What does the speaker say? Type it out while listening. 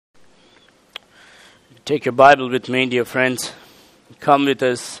Take your Bible with me, dear friends. Come with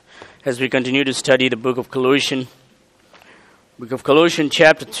us as we continue to study the book of Colossians. Book of Colossians,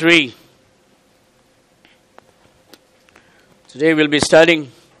 chapter 3. Today we'll be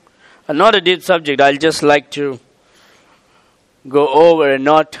studying not a deep subject. I'll just like to go over and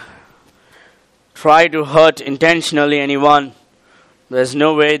not try to hurt intentionally anyone. There's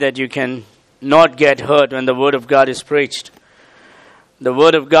no way that you can not get hurt when the Word of God is preached. The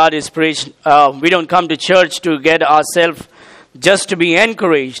Word of God is preached. We don't come to church to get ourselves just to be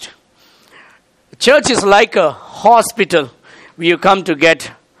encouraged. Church is like a hospital where you come to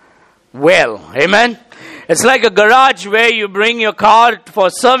get well. Amen? It's like a garage where you bring your car for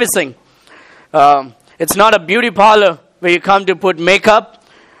servicing. It's not a beauty parlor where you come to put makeup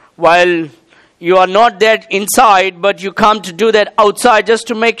while you are not there inside, but you come to do that outside just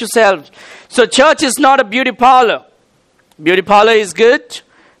to make yourself. So church is not a beauty parlor. Beauty parlor is good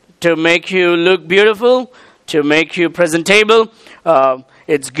to make you look beautiful, to make you presentable.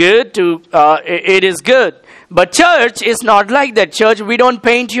 It's good to, it is good. But church is not like that. Church, we don't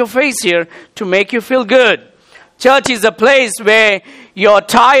paint your face here to make you feel good. Church is a place where your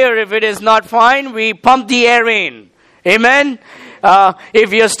tire, if it is not fine, we pump the air in. Amen?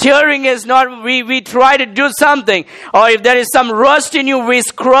 If your steering is not, we try to do something. Or if there is some rust in you, we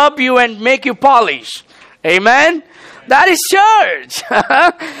scrub you and make you polish. Amen? That is church.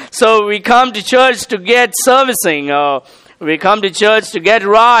 So we come to church to get servicing, or we come to church to get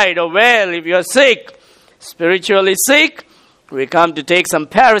right, or well, if you're sick, spiritually sick, we come to take some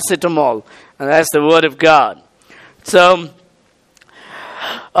paracetamol, and that's the Word of God. So,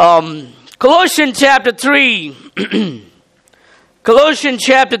 Colossians chapter 3, Colossians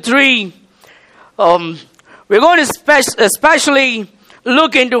chapter 3, we're going to especially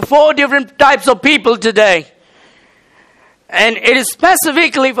look into 4 different types of people today. And it is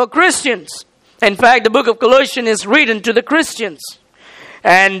specifically for Christians. In fact, the book of Colossians is written to the Christians.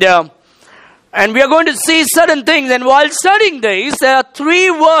 And we are going to see certain things. And while studying these, there are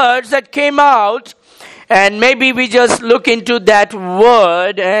 3 words that came out. And maybe we just look into that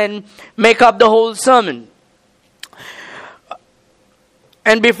word and make up the whole sermon.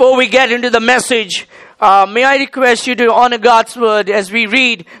 And before we get into the message, may I request you to honor God's word as we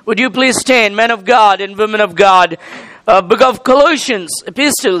read. Would you please stand, men of God and women of God. Book of Colossians,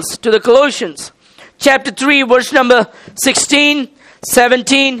 epistles to the Colossians, chapter 3, verse number 16,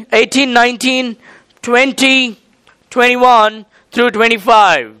 17, 18, 19, 20, 21 through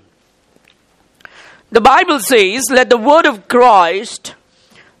 25. The Bible says, "Let the word of Christ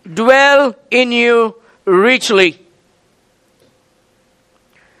dwell in you richly,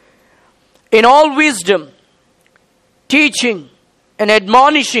 in all wisdom, teaching and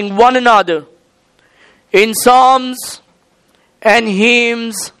admonishing one another in psalms and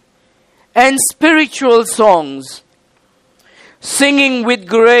hymns and spiritual songs, singing with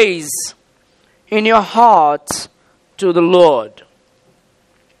grace in your hearts to the Lord.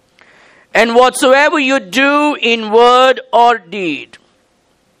 And whatsoever you do in word or deed,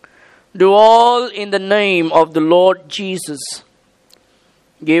 do all in the name of the Lord Jesus,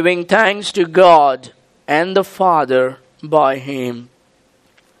 giving thanks to God and the Father by Him.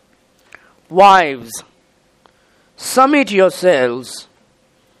 Wives, submit yourselves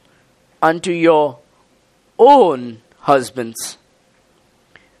unto your own husbands,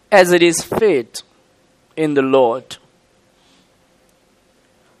 as it is fit in the Lord.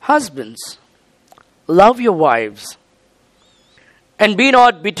 Husbands, love your wives, and be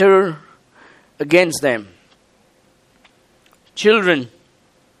not bitter against them. Children,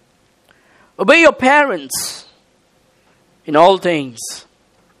 obey your parents in all things,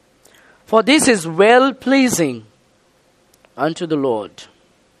 for this is well-pleasing unto the Lord.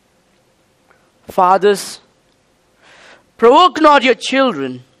 Fathers, provoke not your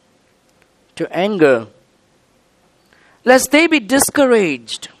children to anger, lest they be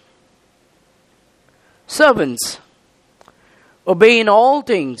discouraged. Servants, obey in all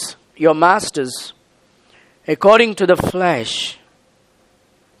things your masters, according to the flesh,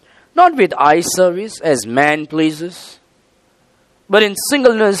 not with eye service as man pleases, but in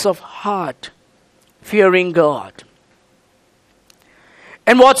singleness of heart, fearing God.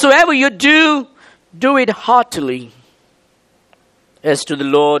 And whatsoever you do, do it heartily, as to the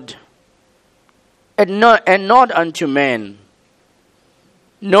Lord, and not unto men,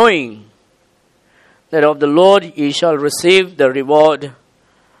 knowing that of the Lord ye shall receive the reward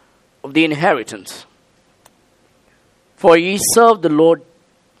of the inheritance. For ye serve the Lord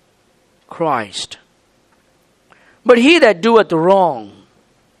Christ. But he that doeth wrong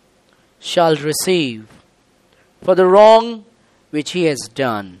shall receive for the wrong which he has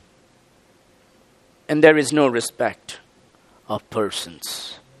done. and there is no respect of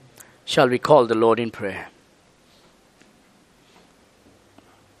persons. Shall we call the Lord in prayer?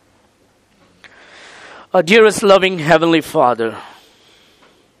 Our dearest loving Heavenly Father,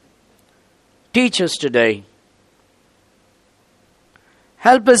 teach us today.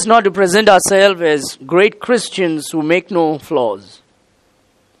 Help us not to present ourselves as great Christians who make no flaws.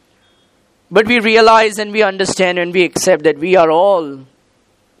 But we realize and we understand and we accept that we are all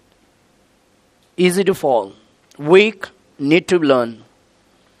easy to fall, weak, need to learn,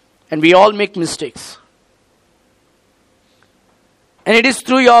 and we all make mistakes. And it is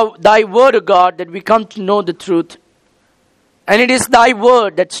through thy word, O God, that we come to know the truth. And it is thy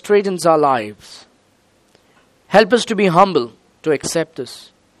word that straightens our lives. Help us to be humble, to accept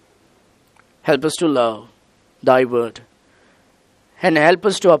this. Help us to love thy word. And help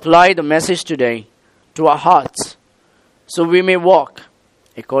us to apply the message today to our hearts, so we may walk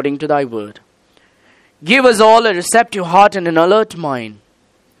according to thy word. Give us all a receptive heart and an alert mind.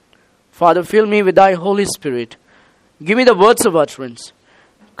 Father, fill me with thy Holy Spirit. Give me the words of utterance.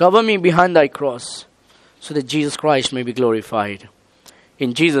 Cover me behind thy cross, so that Jesus Christ may be glorified.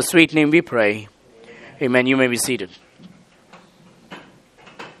 In Jesus' sweet name we pray. Amen. You may be seated.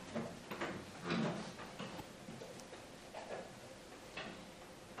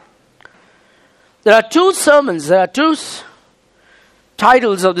 There are two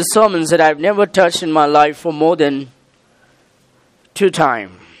titles of the sermons that I've never touched in my life for more than 2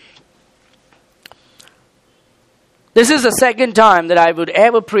 times. This is the second time that I would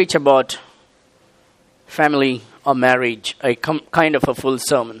ever preach about family or marriage, a kind of a full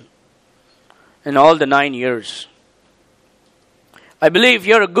sermon, in all the 9 years. I believe if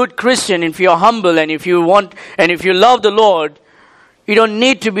you're a good Christian, if you're humble and if you love the Lord, you don't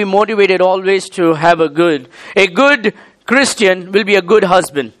need to be motivated always to have a good Christian will be a good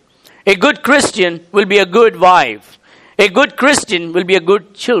husband. A good Christian will be a good wife. A good Christian will be a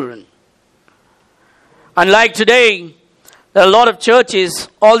good children. Unlike today, there are a lot of churches,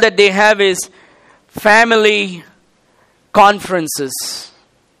 all that they have is family conferences.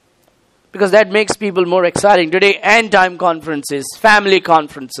 Because that makes people more exciting. Today, end time conferences, family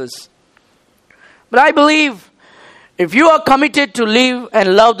conferences. But I believe if you are committed to live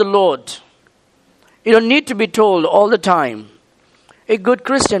and love the Lord, you don't need to be told all the time. A good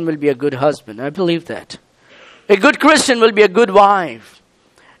Christian will be a good husband. I believe that. A good Christian will be a good wife.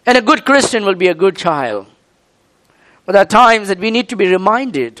 And a good Christian will be a good child. But there are times that we need to be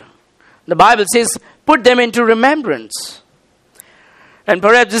reminded. The Bible says, put them into remembrance. And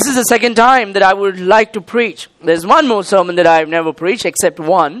perhaps this is the second time that I would like to preach. There's one more sermon that I have never preached, except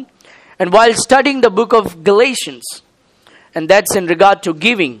one. And while studying the book of Galatians, and that's in regard to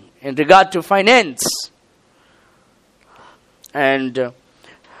giving, in regard to finance. But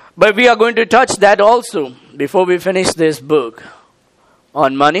we are going to touch that also before we finish this book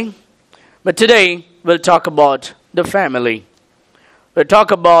on money. But today we'll talk about the family. We'll talk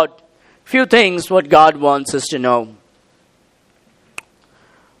about few things what God wants us to know.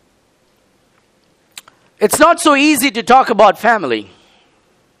 It's not so easy to talk about family.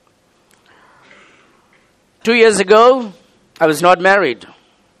 2 years ago, I was not married.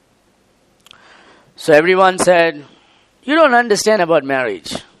 So everyone said, you don't understand about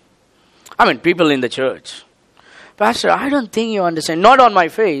marriage. I mean, people in the church. Pastor, I don't think you understand. Not on my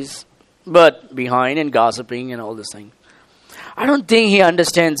face, but behind and gossiping and all this thing. I don't think he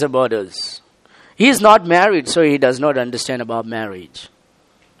understands about us. He is not married, so he does not understand about marriage.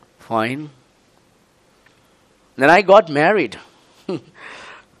 Fine. Then I got married.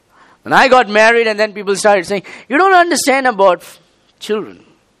 When I got married, and then people started saying, you don't understand about children.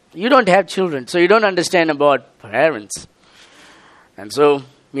 You don't have children, so you don't understand about parents. And so,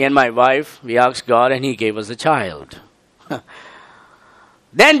 me and my wife, we asked God, and he gave us a child.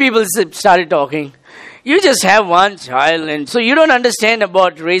 Then people started talking, you just have one child, and so you don't understand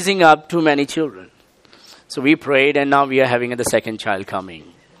about raising up too many children. So we prayed, and now we are having the second child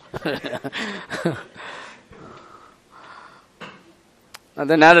coming. And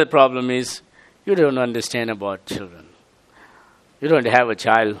another problem is, you don't understand about children. You don't have a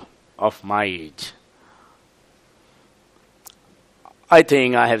child of my age. I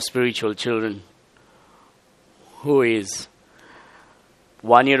think I have spiritual children who is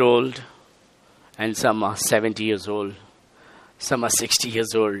 1 year old, and some are 70 years old, some are 60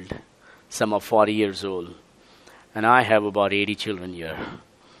 years old, some are 40 years old. And I have about 80 children here.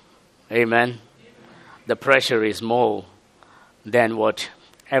 Amen. The pressure is more than what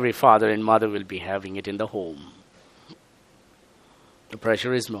every father and mother will be having it in the home. The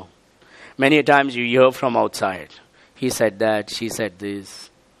pressure is more. Many times you hear from outside, he said that, she said this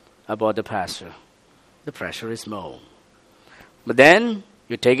about the pastor. the pressure is more. But then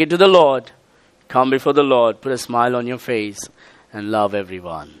you take it to the Lord, come before the Lord, put a smile on your face, and love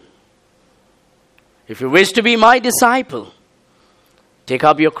everyone. If you wish to be my disciple, take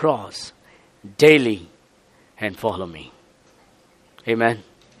up your cross daily and follow me. Amen.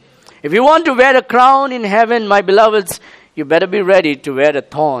 If you want to wear a crown in heaven, my beloveds, you better be ready to wear a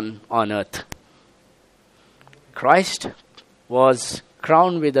thorn on earth. Christ was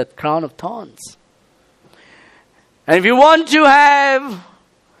crowned with a crown of thorns. And if you want to have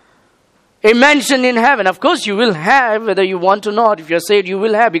a mansion in heaven, of course you will have, whether you want or not. If you're saved, you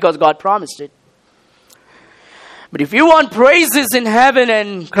will have, because God promised it. But if you want praises in heaven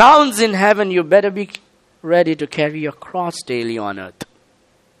and crowns in heaven, you better be ready to carry your cross daily on earth.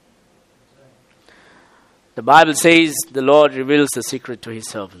 The Bible says the Lord reveals the secret to his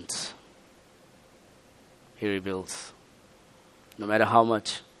servants. He reveals, no matter how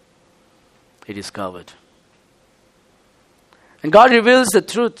much it is covered. And God reveals the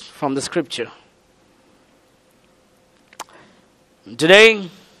truth from the scripture. Today,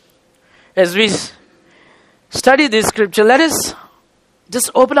 as we study this scripture, let us just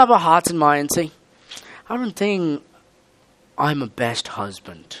open up our hearts and minds and say, I don't think I'm a best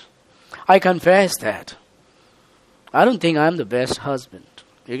husband. I confess that. I don't think I'm the best husband.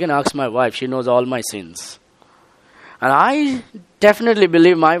 You can ask my wife. She knows all my sins. And I definitely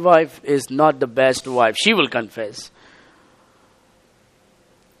believe my wife is not the best wife. She will confess.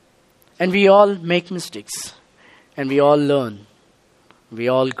 And we all make mistakes. And we all learn. We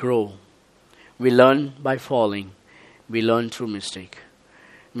all grow. We learn by falling. We learn through mistake.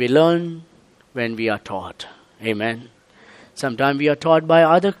 We learn when we are taught. Amen. Sometimes we are taught by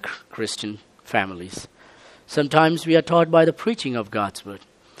other Christian families. Sometimes we are taught by the preaching of God's word.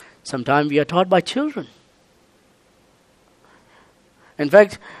 Sometimes we are taught by children. In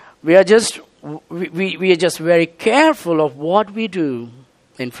fact, we are just very careful of what we do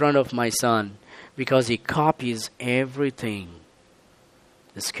in front of my son, because he copies everything.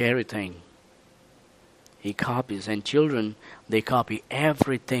 The scary thing. He copies, and children, they copy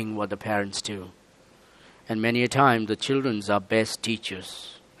everything what the parents do. And many a time the children are best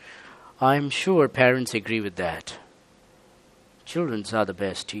teachers. I'm sure parents agree with that. Children are the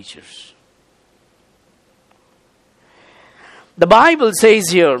best teachers. The Bible says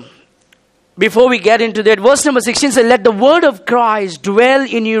here, before we get into that, verse number 16 says, let the word of Christ dwell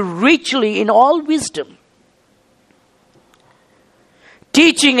in you richly in all wisdom,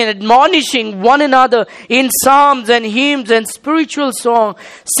 teaching and admonishing one another in psalms and hymns and spiritual song,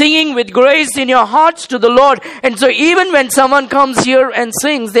 singing with grace in your hearts to the Lord. And so even when someone comes here and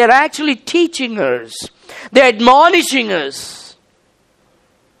sings, they're actually teaching us. They're admonishing us.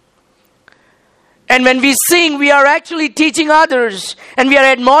 And when we sing, we are actually teaching others and we are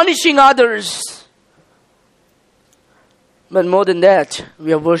admonishing others. But more than that,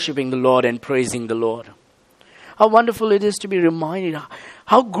 we are worshiping the Lord and praising the Lord. How wonderful it is to be reminded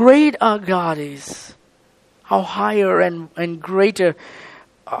how great our God is. How higher and greater,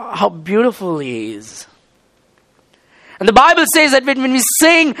 how beautiful He is. And the Bible says that when we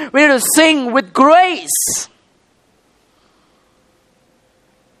sing, we need to sing with grace.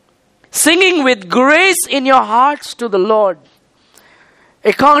 Singing with grace in your hearts to the Lord.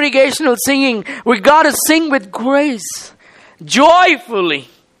 A congregational singing, we got to sing with grace. Joyfully.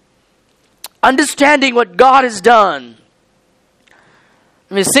 Understanding what God has done.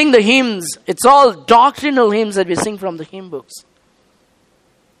 When we sing the hymns, it's all doctrinal hymns that we sing from the hymn books.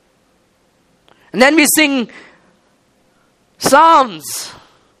 And then we sing psalms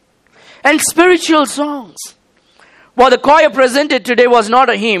and spiritual songs. What the choir presented today was not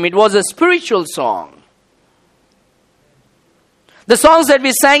a hymn, it was a spiritual song. The songs that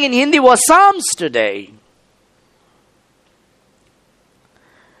we sang in Hindi were psalms today.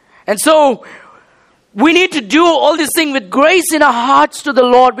 And so, we need to do all this thing with grace in our hearts to the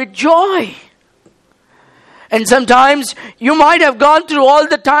Lord, with joy. And sometimes you might have gone through all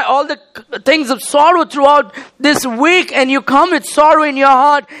the things of sorrow throughout this week, and you come with sorrow in your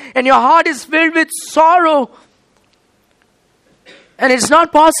heart, and your heart is filled with sorrow. And it's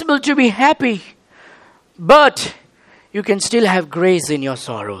not possible to be happy, but you can still have grace in your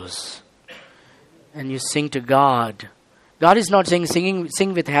sorrows. And you sing to God. God is not saying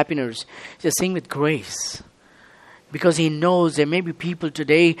sing with happiness. He says sing with grace. Because He knows there may be people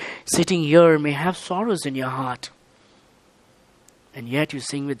today sitting here may have sorrows in your heart. And yet you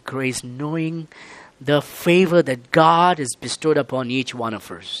sing with grace, knowing the favor that God has bestowed upon each one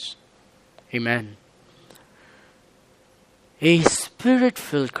of us. Amen. A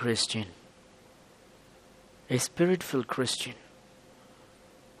Spirit-filled Christian. A Spirit-filled Christian.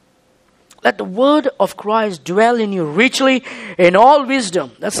 Let the word of Christ dwell in you richly in all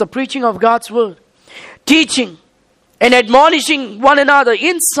wisdom. That's the preaching of God's word. Teaching and admonishing one another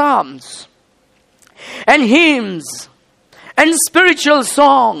in psalms and hymns and spiritual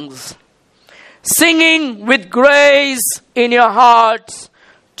songs, singing with grace in your hearts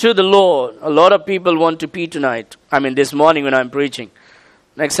to the Lord. A lot of people want to pee tonight. This morning when I'm preaching.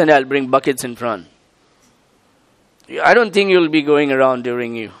 Next Sunday I'll bring buckets in front. I don't think you'll be going around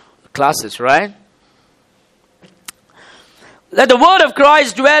during your classes, right? Let the word of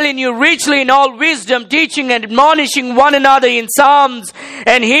Christ dwell in you richly in all wisdom, teaching and admonishing one another in psalms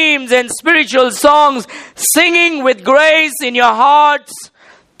and hymns and spiritual songs, singing with grace in your hearts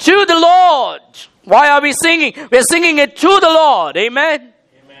to the Lord. Why are we singing? We're singing it to the Lord. Amen?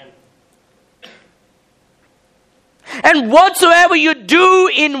 Amen. And whatsoever you do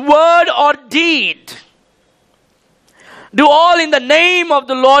in word or deed, do all in the name of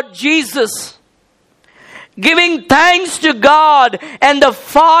the Lord Jesus, giving thanks to God and the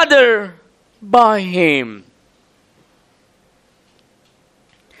Father by Him.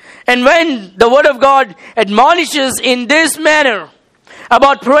 And when the Word of God admonishes in this manner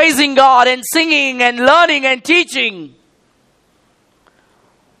about praising God and singing and learning and teaching,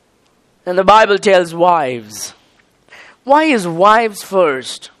 then the Bible tells wives. Why is wives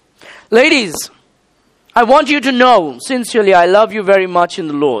first? Ladies, I want you to know, sincerely, I love you very much in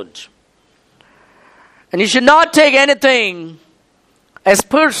the Lord. And you should not take anything as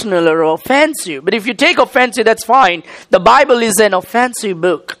personal or offensive. But if you take offensive, that's fine. The Bible is an offensive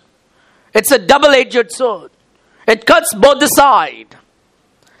book. It's a double-edged sword. It cuts both the sides.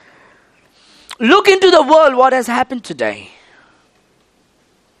 Look into the world, what has happened today.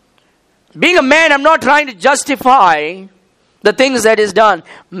 Being a man, I'm not trying to justify the things that is done.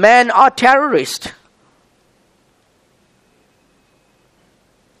 Men are terrorists.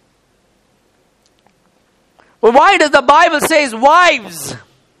 Well, why does the Bible say wives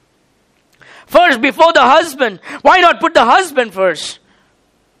first before the husband? Why not put the husband first?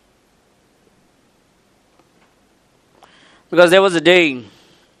 Because there was a day,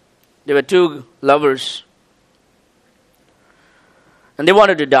 there were two lovers, and they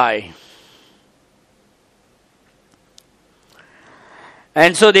wanted to die.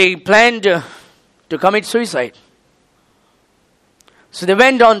 And so they planned to commit suicide. So they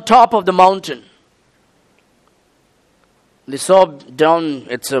went on top of the mountain. They saw down,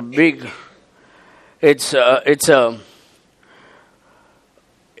 it's a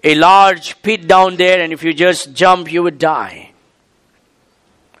large pit down there, and if you just jump, you would die.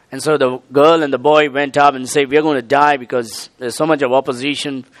 And so the girl and the boy went up and said, we're going to die because there's so much of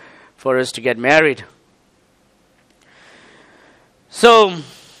opposition for us to get married. So,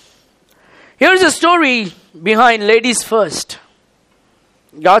 here's a story behind ladies first.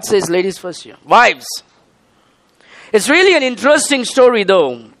 God says ladies first here. Wives. It's really an interesting story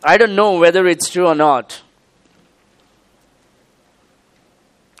though. I don't know whether it's true or not.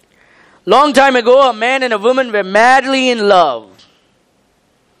 Long time ago, a man and a woman were madly in love.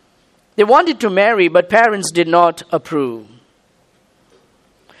 They wanted to marry, but parents did not approve.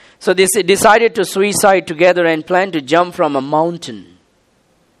 So they decided to suicide together and planned to jump from a mountain.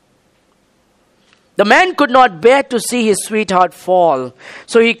 The man could not bear to see his sweetheart fall,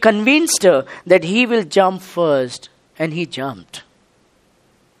 so he convinced her that he will jump first. And he jumped.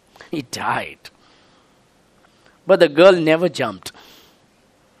 He died. But the girl never jumped.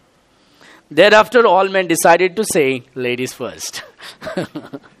 Thereafter, all men decided to say, ladies first.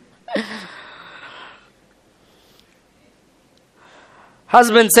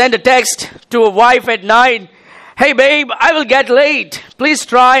 Husband sent a text to a wife at night. Hey babe, I will get late. Please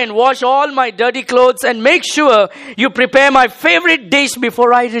try and wash all my dirty clothes and make sure you prepare my favorite dish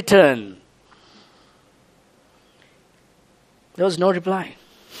before I return. There was no reply.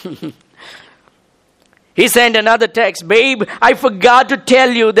 He sent another text. Babe, I forgot to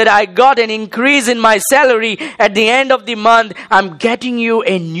tell you that I got an increase in my salary at the end of the month. I'm getting you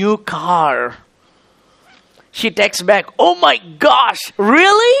a new car. She texts back, oh my gosh,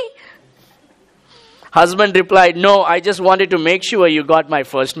 really? Husband replied, no, I just wanted to make sure you got my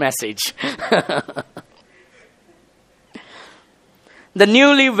first message. The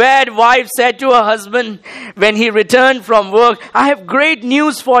newlywed wife said to her husband when he returned from work, I have great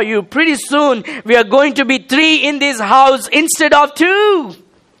news for you. Pretty soon we are going to be 3 in this house instead of 2.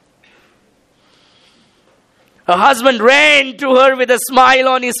 Her husband ran to her with a smile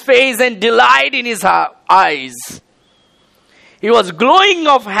on his face and delight in his eyes. He was glowing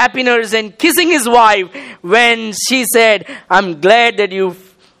of happiness and kissing his wife when she said, I'm glad that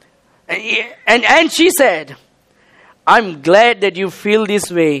and she said, I'm glad that you feel this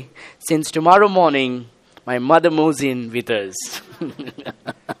way, since tomorrow morning my mother moves in with us.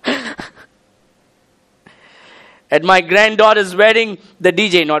 At my granddaughter's wedding, the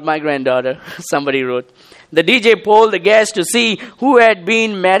DJ, not my granddaughter, somebody wrote, the DJ polled the guests to see who had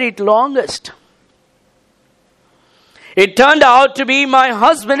been married longest. It turned out to be my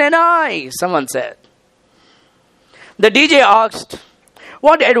husband and I, someone said. The DJ asked,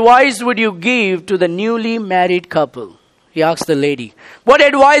 what advice would you give to the newly married couple? He asked the lady, what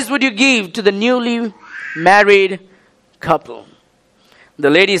advice would you give to the newly married couple? The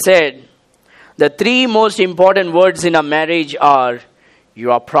lady said, the 3 most important words in a marriage are,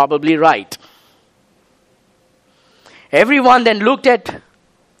 you are probably right. Everyone then looked at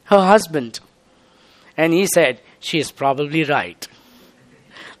her husband and he said, she is probably right.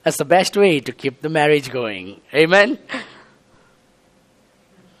 That's the best way to keep the marriage going. Amen?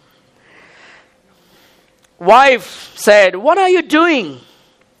 Wife said, what are you doing?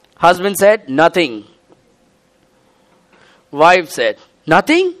 Husband said, nothing. Wife said,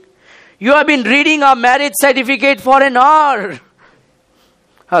 nothing? You have been reading our marriage certificate for an hour.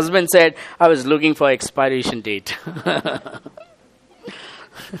 Husband said, I was looking for expiration date.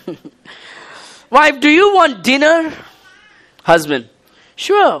 Wife, do you want dinner? Husband,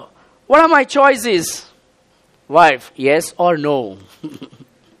 sure. What are my choices? Wife, yes or no?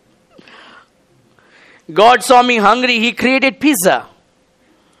 God saw me hungry, He created pizza.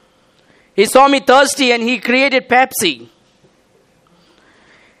 He saw me thirsty and He created Pepsi.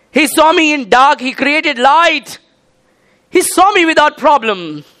 He saw me in dark, He created light. He saw me without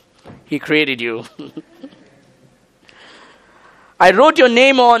problem. He created you. I wrote your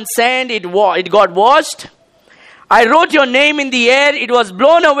name on sand, it got washed. I wrote your name in the air, it was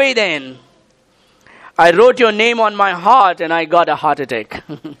blown away then. I wrote your name on my heart and I got a heart attack.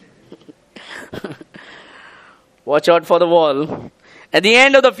 Watch out for the wall. At the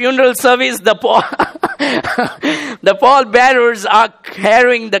end of the funeral service, the pallbearers are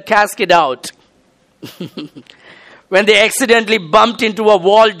carrying the casket out. When they accidentally bumped into a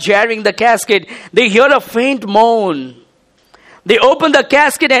wall jarring the casket, they hear a faint moan. They open the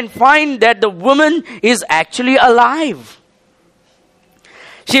casket and find that the woman is actually alive.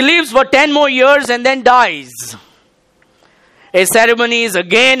 She lives for 10 more years and then dies. A ceremony is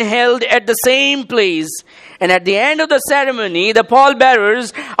again held at the same place. And at the end of the ceremony, the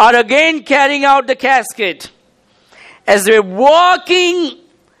pallbearers are again carrying out the casket. As they're walking,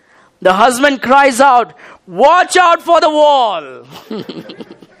 the husband cries out, watch out for the wall.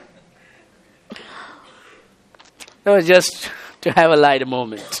 That was just to have a light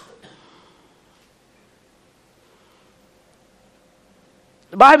moment.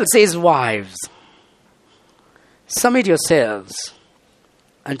 The Bible says, wives, submit yourselves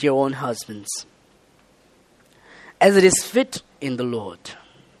unto your own husbands, as it is fit in the Lord.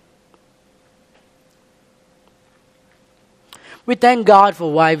 We thank God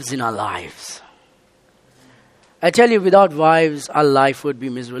for wives in our lives. I tell you, without wives, our life would be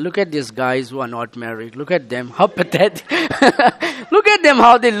miserable. Look at these guys who are not married. Look at them. How pathetic. Look at them,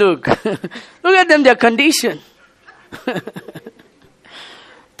 how they look. Look at them, their condition.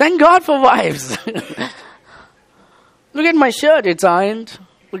 Thank God for wives. Look at my shirt, it's ironed.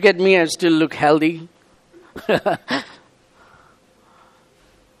 Look at me, I still look healthy.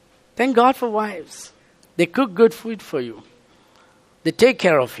 Thank God for wives. They cook good food for you. They take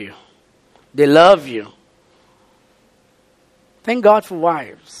care of you. They love you. Thank God for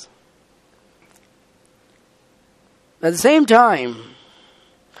wives. At the same time,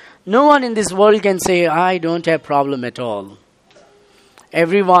 no one in this world can say, I don't have problem at all.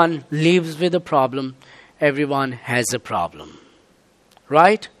 Everyone lives with a problem. Everyone has a problem.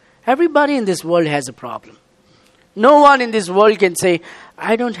 Right? Everybody in this world has a problem. No one in this world can say,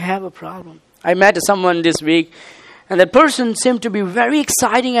 I don't have a problem. I met someone this week, and that person seemed to be very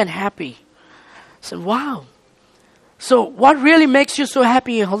exciting and happy. I said, wow. So what really makes you so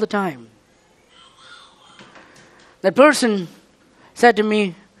happy all the time? That person said to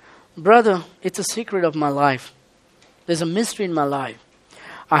me, brother, it's a secret of my life. There's a mystery in my life.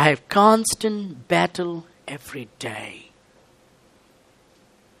 I have constant battle every day.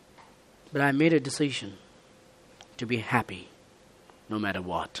 But I made a decision to be happy no matter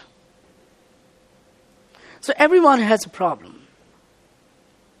what. So everyone has a problem.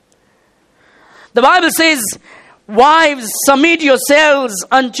 The Bible says, wives, submit yourselves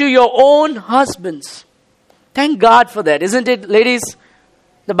unto your own husbands. Thank God for that, isn't it, ladies?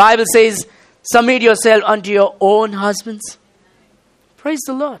 The Bible says, submit yourself unto your own husbands. Praise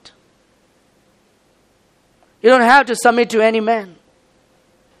the Lord. You don't have to submit to any man.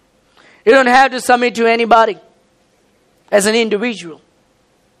 You don't have to submit to anybody. as an individual.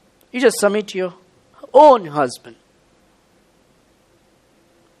 You just submit to your own husband.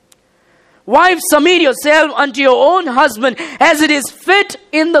 Wives, submit yourself unto your own husband as it is fit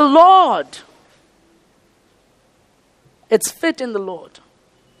in the Lord. It's fit in the Lord.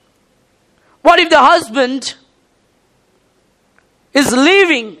 What if the husband is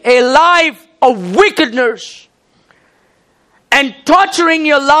living a life of wickedness and torturing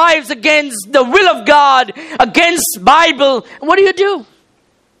your lives against the will of God, against Bible? What do?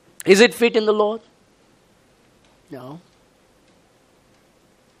 Is it fit in the Lord? No.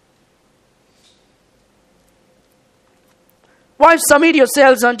 Wives, submit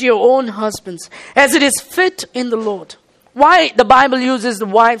yourselves unto your own husbands, as it is fit in the Lord. Why the Bible uses the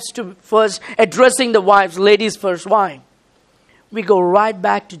wives to first, addressing the wives, ladies first? Why? We go right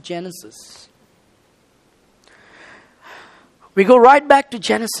back to Genesis. We go right back to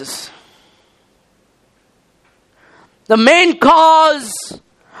Genesis. The main cause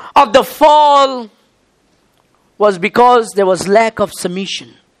of the fall was because there was lack of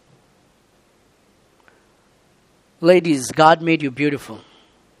submission. Ladies, God made you beautiful.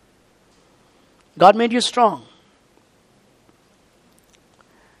 God made you strong.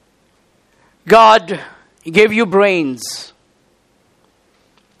 God gave you brains.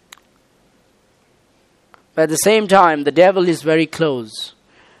 But at the same time, the devil is very close.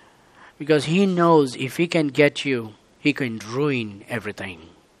 Because he knows if he can get you, he can ruin everything.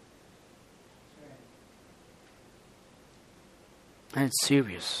 And it's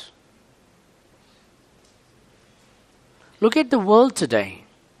serious. Look at the world today.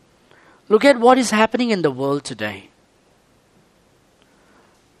 Look at what is happening in the world today.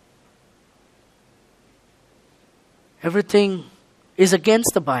 Everything is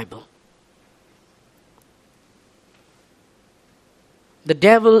against the Bible. The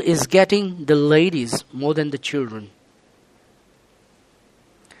devil is getting the ladies more than the children.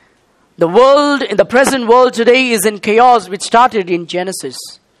 The world, in the present world today, is in chaos, which started in Genesis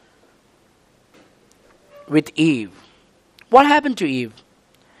with Eve. What happened to Eve?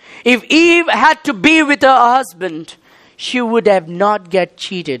 If Eve had to be with her husband, she would have not get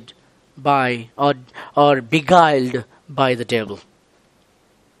cheated by or beguiled by the devil.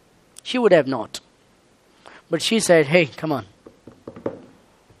 She would have not. But she said, hey, come on.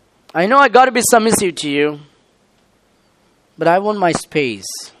 I know I got to be submissive to you, but I want my space.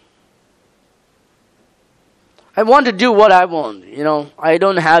 I want to do what I want. I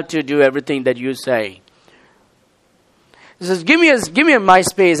don't have to do everything that you say. He says, give me my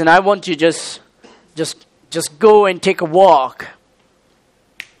space, and I want you just go and take a walk.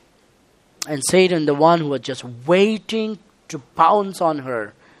 And Satan, the one who was just waiting to pounce on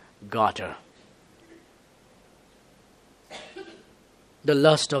her, got her. The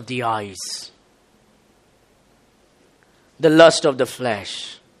lust of the eyes, the lust of the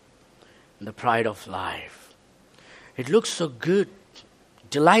flesh, and the pride of life. It looks so good,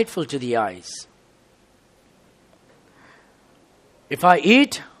 delightful to the eyes. If I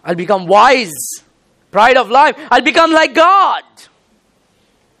eat, I'll become wise. Pride of life, I'll become like God.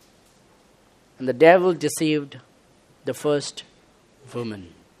 And the devil deceived the first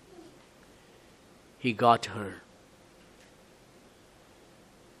woman. He got her.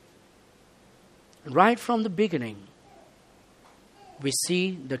 Right from the beginning, we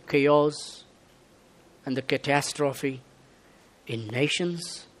see the chaos and the catastrophe in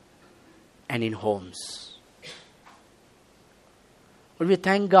nations and in homes. But we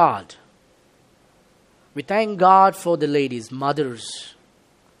thank God. We thank God for the ladies, mothers,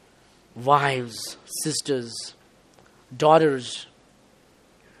 wives, sisters, daughters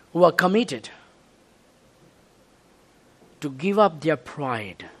who are committed to give up their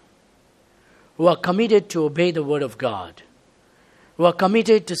pride, who are committed to obey the word of God, who are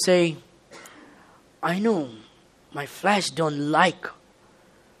committed to say, I know my flesh don't like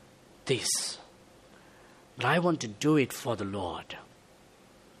this, but I want to do it for the Lord.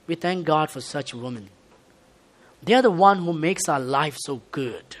 We thank God for such women. They are the one who makes our life so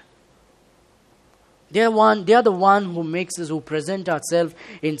good. They are the one who makes us, who present ourselves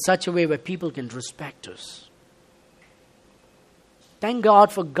in such a way where people can respect us. Thank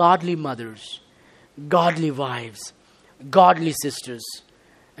God for godly mothers, godly wives, godly sisters,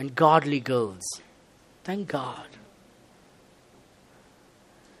 and godly girls. Thank God.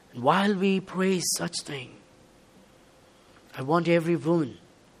 And while we praise such things, I want every woman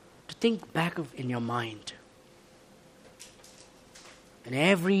to think back in your mind. And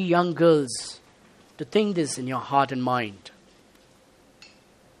every young girls to think this in your heart and mind.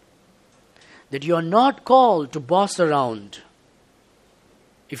 That you are not called to boss around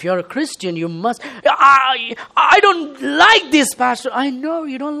If you're a Christian, you must. I don't like this, Pastor. I know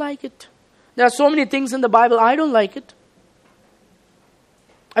you don't like it. There are so many things in the Bible. I don't like it.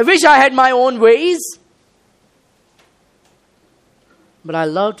 I wish I had my own ways. But I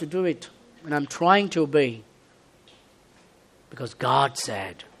love to do it. And I'm trying to obey. Because God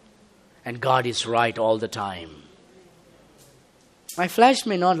said. And God is right all the time. My flesh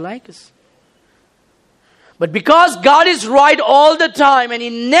may not like us. But because God is right all the time and He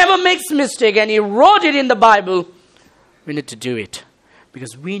never makes mistake and He wrote it in the Bible, we need to do it.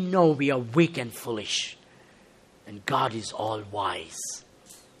 Because we know we are weak and foolish. And God is all wise.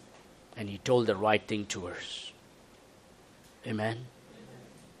 And He told the right thing to us. Amen.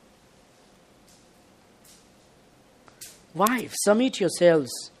 Wives, submit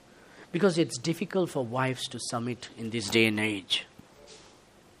yourselves. Because it's difficult for wives to submit in this day and age.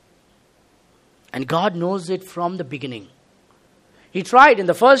 And God knows it from the beginning. He tried. In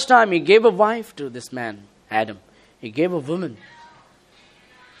the first time, He gave a wife to this man, Adam. He gave a woman.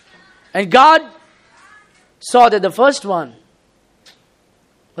 And God saw that the first one,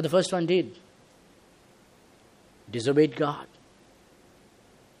 what the first one did, disobeyed God.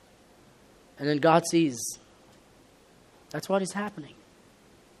 And then God sees, that's what is happening.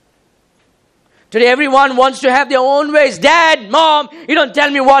 Today everyone wants to have their own ways. Dad, Mom, you don't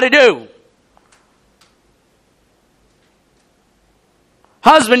tell me what to do.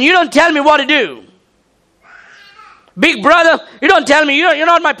 Husband, you don't tell me what to do. Big brother, you don't tell me, you're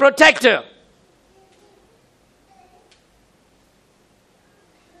not my protector.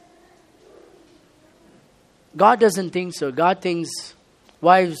 God doesn't think so. God thinks,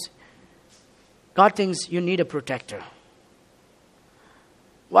 wives, God thinks you need a protector.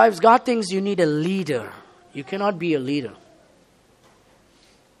 Wives, God thinks you need a leader. You cannot be a leader.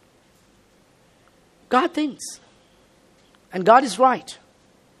 God thinks. And God is right.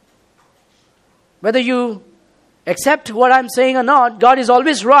 Whether you accept what I'm saying or not, God is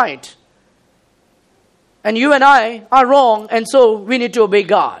always right. And you and I are wrong, and so we need to obey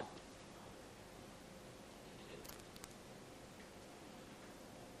God.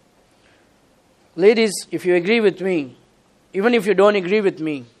 Ladies, if you agree with me, even if you don't agree with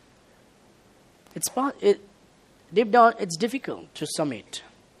me, deep down it's difficult to submit.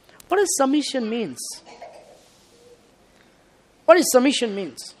 What does submission means? What does submission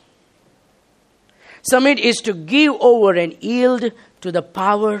means? Submit is to give over and yield to the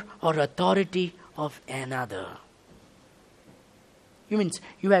power or authority of another. It means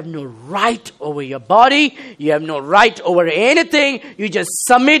you have no right over your body. You have no right over anything. You just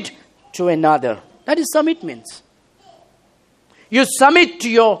submit to another. That is submit means. You submit to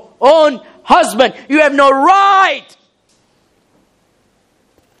your own husband. You have no right.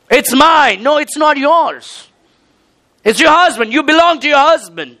 It's mine. No, it's not yours. It's your husband. You belong to your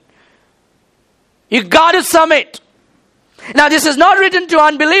husband. You got to submit. Now, this is not written to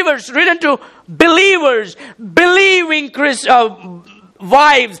unbelievers, written to believers, believing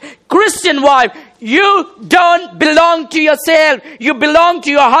wives, Christian wives. You don't belong to yourself. You belong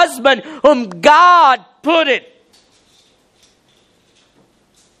to your husband, whom God put it.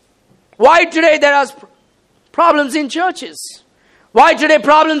 Why today there are problems in churches? Why today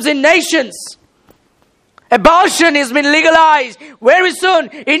problems in nations? Abortion has been legalized very soon.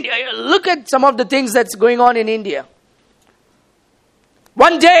 Look at some of the things that's going on in India.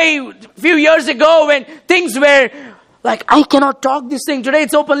 One day, a few years ago, when things were like, I cannot talk this thing. Today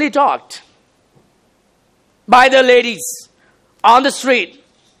it's openly talked by the ladies on the street.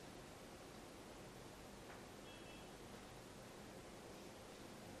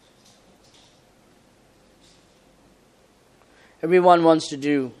 Everyone wants to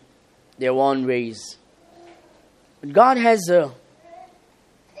do their own ways. But God has a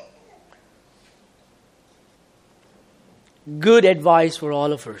good advice for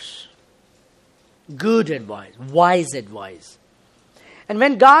all of us. Good advice, wise advice. And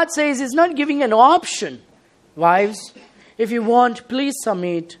when God says He's not giving an option, wives, if you want, please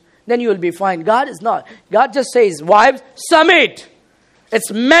submit, then you will be fine. God is not. God just says, wives, submit.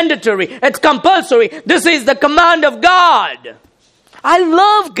 It's mandatory. It's compulsory. This is the command of God. I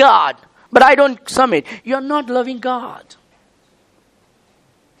love God, but I don't submit. You're not loving God.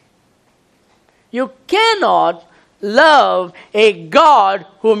 You cannot love a God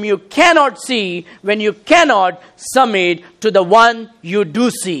whom you cannot see when you cannot submit to the one you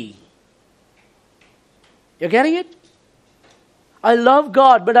do see. You're getting it? I love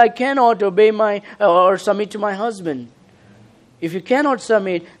God, but I cannot obey or submit to my husband. If you cannot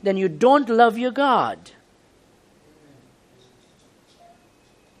submit, then you don't love your God.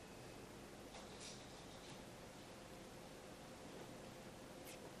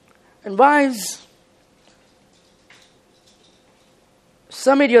 And wives,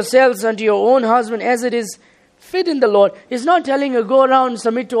 submit yourselves unto your own husband as it is fit in the Lord. He's not telling you go around and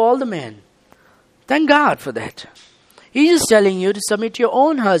submit to all the men. Thank God for that. He's just telling you to submit to your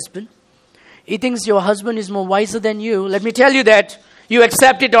own husband. He thinks your husband is more wiser than you. Let me tell you that, you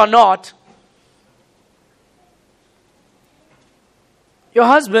accept it or not. Your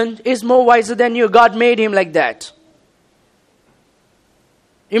husband is more wiser than you. God made him like that.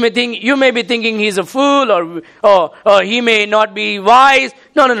 You may be thinking he's a fool or he may not be wise.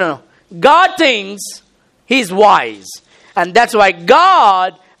 No. God thinks he's wise. And that's why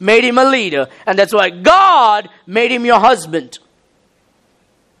God made him a leader. And that's why God made him your husband.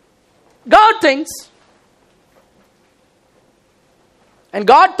 God thinks. And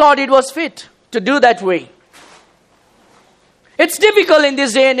God thought it was fit to do that way. It's difficult in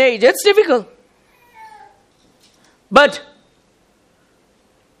this day and age. It's difficult. But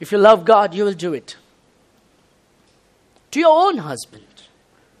if you love God, you will do it. To your own husband.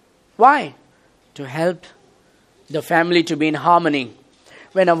 Why? To help the family to be in harmony.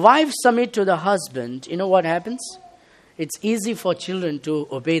 When a wife submits to the husband, you know what happens? It's easy for children to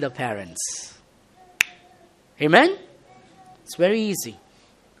obey the parents. Amen? It's very easy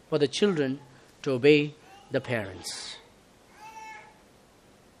for the children to obey the parents.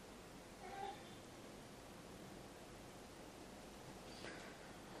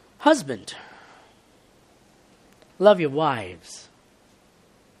 Husband, love your wives.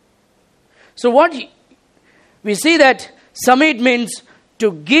 So we see that submit means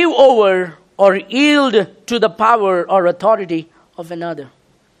to give over or yield to the power or authority of another.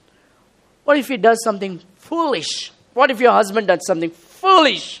 What if he does something foolish? What if your husband does something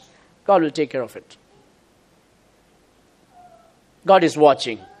foolish? God will take care of it. God is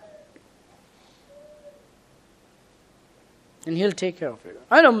watching. And He'll take care of it.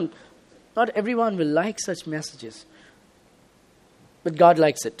 I know not everyone will like such messages. But God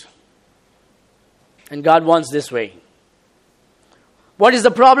likes it. And God wants this way. What is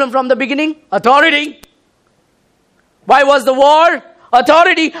the problem from the beginning? Authority. Why was the war?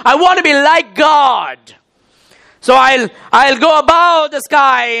 Authority. I want to be like God. So I'll go above the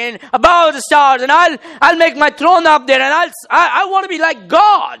sky and above the stars, and I'll make my throne up there, and I want to be like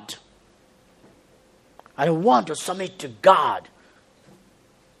God. I want to submit to God.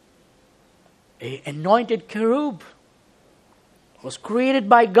 An anointed cherub was created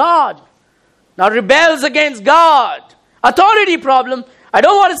by God. Now rebels against God. Authority problem. I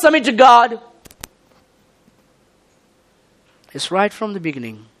don't want to submit to God. It's right from the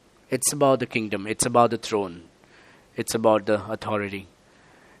beginning. It's about the kingdom. It's about the throne. It's about the authority.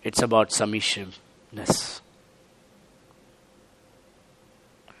 It's about submissiveness.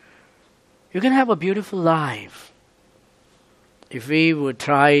 You can have a beautiful life if we would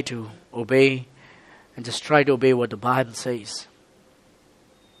try to obey and just try to obey what the Bible says.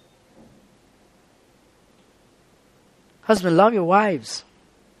 Husband, love your wives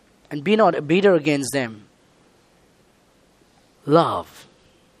and be not bitter against them. Love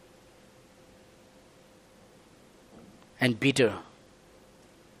and bitter.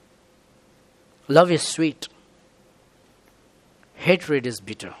 Love is sweet. Hatred is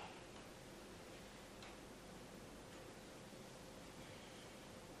bitter.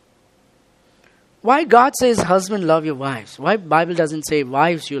 Why God says, husband, love your wives? Why Bible doesn't say,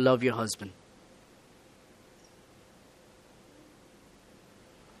 wives, you love your husband?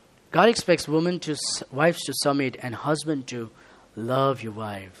 God expects wives to submit and husband to love your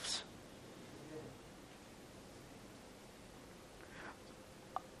wives.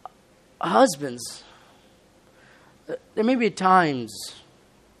 Husbands, there may be times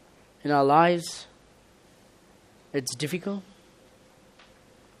in our lives it's difficult.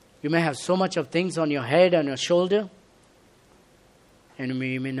 You may have so much of things on your head and your shoulder, and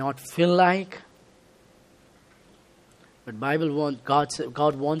you may not feel like. But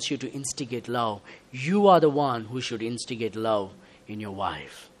God wants you to instigate love. You are the one who should instigate love in your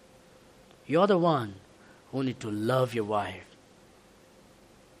wife. You're the one who need to love your wife.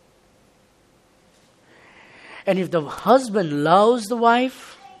 And if the husband loves the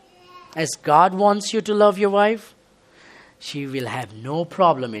wife, as God wants you to love your wife, she will have no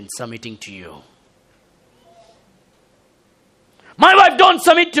problem in submitting to you. My wife don't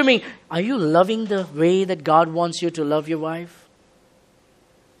submit to me. Are you loving the way that God wants you to love your wife?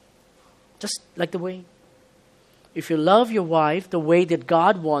 Just like the way. If you love your wife the way that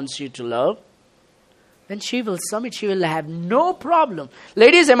God wants you to love, then she will submit. She will have no problem.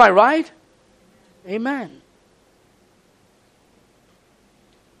 Ladies, am I right? Amen.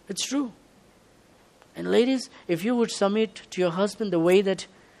 It's true. And ladies, if you would submit to your husband the way that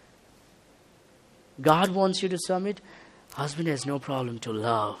God wants you to submit. Husband has no problem to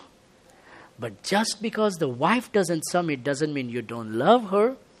love. But just because the wife doesn't submit doesn't mean you don't love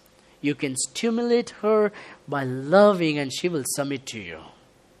her. You can stimulate her by loving and she will submit to you.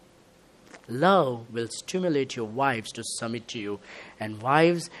 Love will stimulate your wives to submit to you. And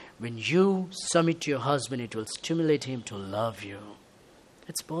wives, when you submit to your husband, it will stimulate him to love you.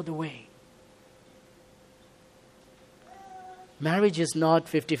 It's both the way. Marriage is not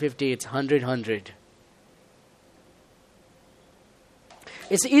 50-50, it's 100-100.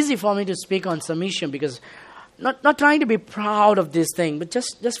 It's easy for me to speak on submission because not trying to be proud of this thing, but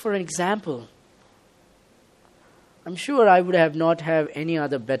just for an example. I'm sure I would have not have any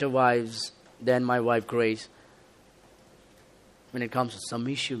other better wives than my wife Grace when it comes to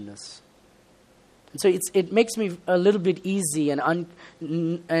submissiveness. And so it makes me a little bit easy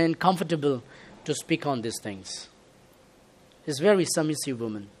and comfortable to speak on these things. She's a very submissive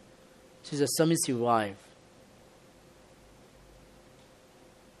woman. She's a submissive wife.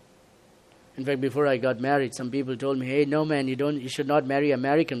 In fact, before I got married, some people told me, "Hey, no man, you should not marry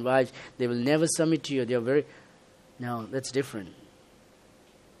American wives. They will never submit to you. They are very..." No, that's different.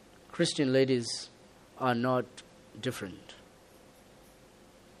 Christian ladies are not different.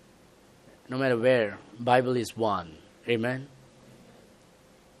 No matter where, Bible is one. Amen.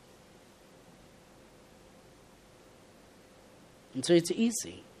 And so it's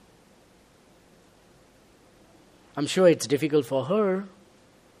easy. I'm sure it's difficult for her,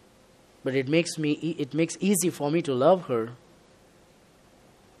 but it makes easy for me to love her.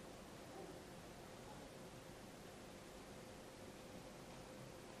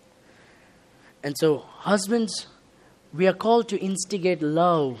 And so, husbands, we are called to instigate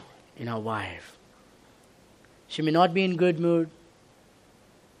love in our wife. She may not be in good mood.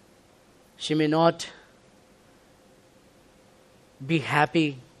 She may not be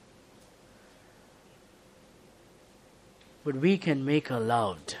happy. But we can make her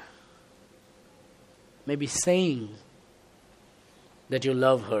loved. Maybe saying that you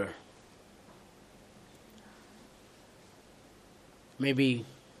love her. Maybe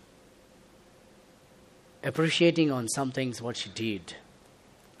appreciating on some things what she did.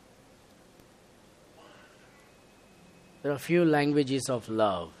 There are a few languages of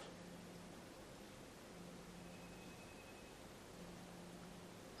love.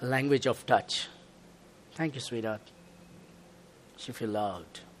 A language of touch. Thank you, sweetheart. She feels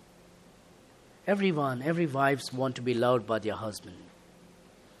loved. Every wives want to be loved by their husband.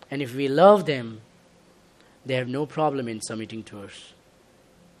 And if we love them, they have no problem in submitting to us.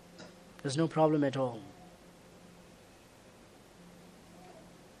 There's no problem at all.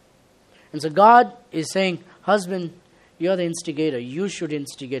 And so God is saying, husband, you're the instigator. You should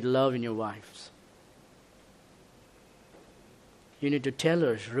instigate love in your wives. You need to tell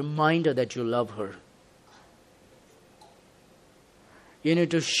her, remind her that you love her. You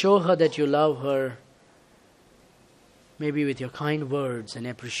need to show her that you love her, maybe with your kind words and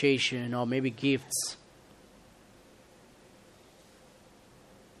appreciation, or maybe gifts.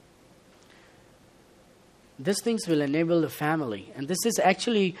 These things will enable the family. And this is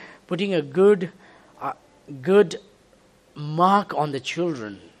actually putting a good mark on the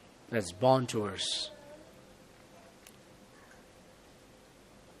children that's born to us.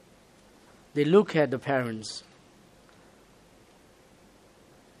 They look at the parents.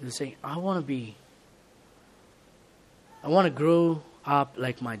 They say, I want to grow up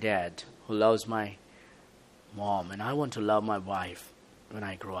like my dad, who loves my mom, and I want to love my wife when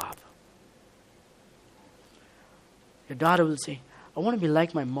I grow up. Your daughter will say, I want to be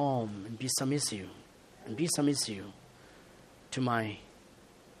like my mom and be submissive to my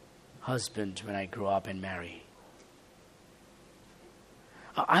husband when I grow up and marry.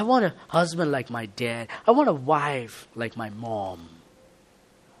 I want a husband like my dad. I want a wife like my mom.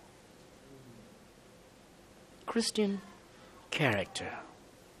 Christian character.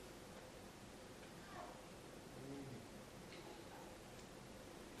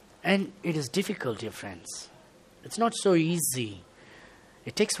 And it is difficult, dear friends. It's not so easy.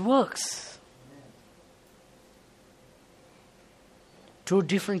 It takes works. Two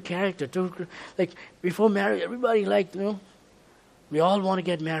different characters. Like before marriage, everybody we all want to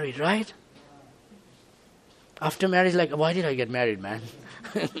get married, right? After marriage, why did I get married, man?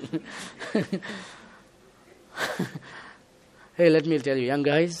 Hey, let me tell you, young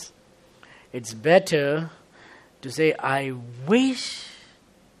guys, it's better to say, I wish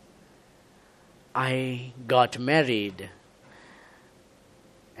I got married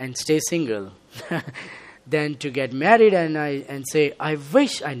and stay single than to get married and say, I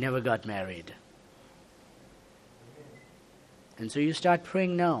wish I never got married. And so you start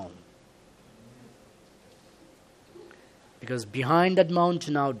praying now. Because behind that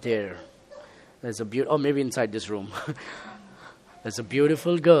mountain out there, there's a beautiful, or maybe inside this room, there's a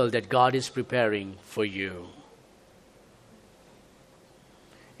beautiful girl that God is preparing for you.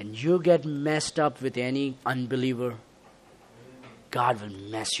 And you get messed up with any unbeliever, God will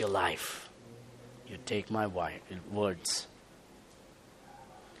mess your life. You take my words.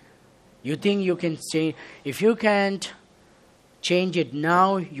 You think you can change. If you can't change it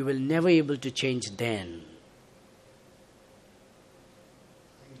now, you will never be able to change then.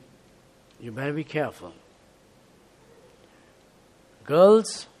 You better be careful.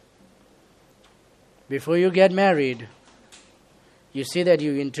 Girls, before you get married, you see that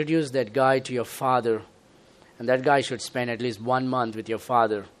you introduce that guy to your father, and that guy should spend at least 1 month with your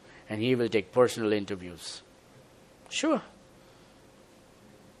father, and he will take personal interviews. Sure.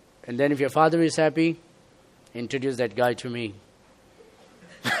 And then if your father is happy, introduce that guy to me.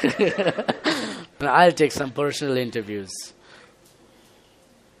 I'll take some personal interviews.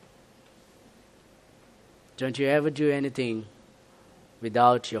 Don't you ever do anything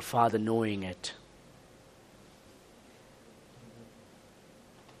without your father knowing it.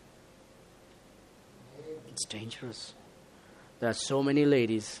 It's dangerous. There are so many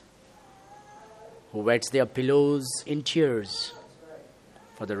ladies who wet their pillows in tears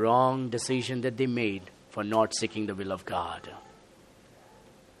for the wrong decision that they made for not seeking the will of God.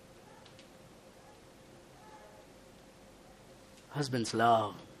 Husbands,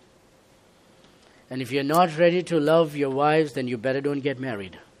 love. And if you're not ready to love your wives, then you better don't get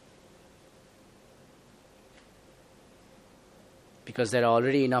married. Because there are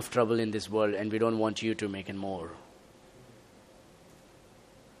already enough trouble in this world, and we don't want you to make it more.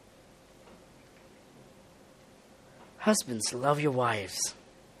 Husbands, love your wives.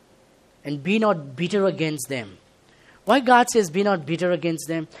 And be not bitter against them. Why God says be not bitter against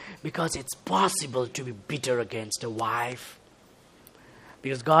them? Because it's possible to be bitter against a wife.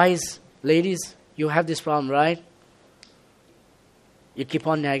 Because guys, ladies, you have this problem, right? You keep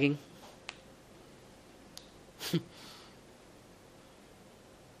on nagging.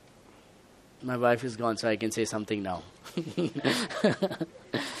 My wife is gone, so I can say something now.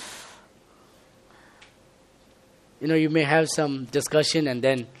 You may have some discussion, and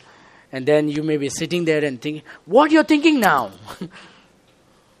then you may be sitting there and thinking, what you're thinking now?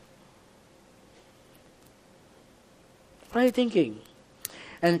 What are you thinking?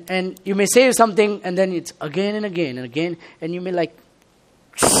 And you may say something, and then it's again and again and again, and you may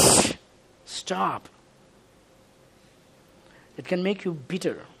stop. It can make you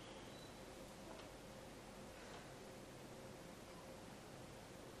bitter.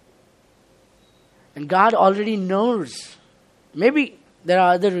 And God already knows. Maybe there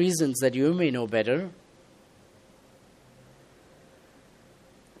are other reasons that you may know better,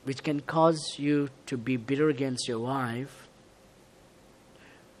 which can cause you to be bitter against your wife.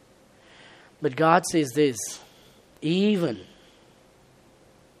 But God says this, even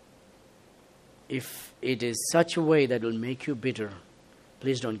if it is such a way that will make you bitter,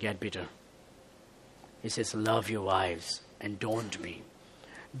 please don't get bitter. He says, love your wives and don't be.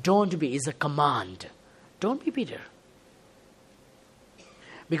 Don't be is a command. Don't be bitter.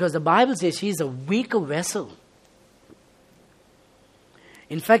 Because the Bible says she is a weaker vessel.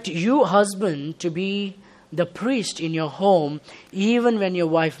 In fact, you husband to be the priest in your home, even when your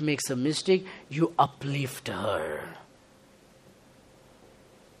wife makes a mistake, you uplift her.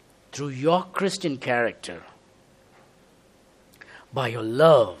 Through your Christian character, by your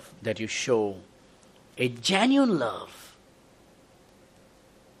love that you show, a genuine love.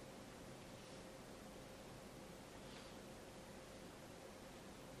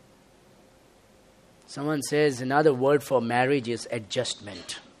 Someone says another word for marriage is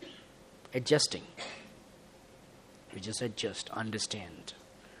adjustment. Adjusting. You just adjust, understand,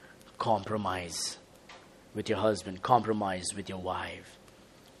 compromise with your husband, compromise with your wife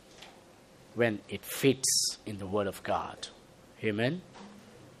when it fits in the Word of God. Amen?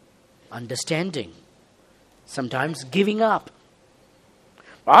 Understanding. Sometimes giving up.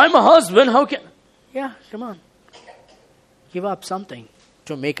 I'm a husband, how can... Yeah, come on. Give up something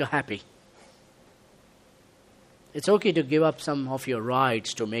to make her happy. It's okay to give up some of your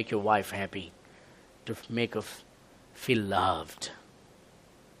rights to make your wife happy, to make her feel loved.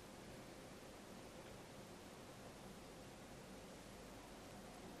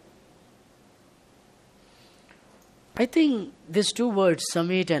 I think these two words,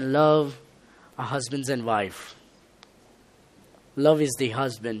 submit and love, are husbands and wife. Love is the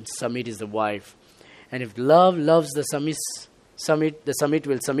husband, submit is the wife. And if love loves the submit, the submit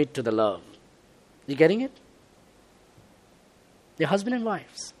will submit to the love. You getting it? They're husband and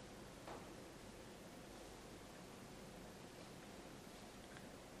wives.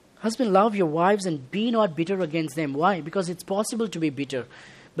 Husband, love your wives and be not bitter against them. Why? Because it's possible to be bitter.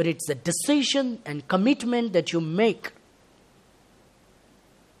 But it's the decision and commitment that you make.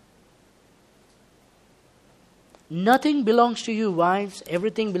 Nothing belongs to you, wives.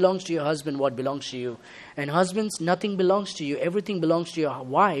 Everything belongs to your husband, what belongs to you. And husbands, nothing belongs to you. Everything belongs to your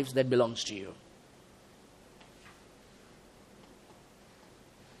wives that belongs to you.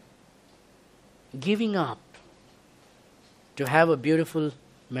 Giving up to have a beautiful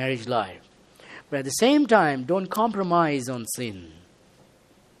marriage life. But at the same time, don't compromise on sin.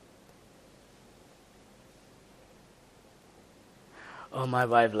 Oh, my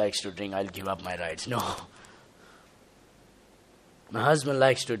wife likes to drink, I'll give up my rights. No. My husband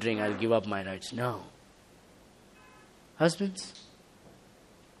likes to drink, I'll give up my rights. No. Husbands,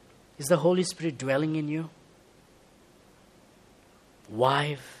 is the Holy Spirit dwelling in you?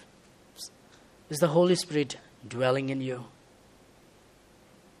 Wife, is the Holy Spirit dwelling in you?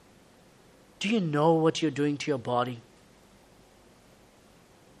 Do you know what you're doing to your body?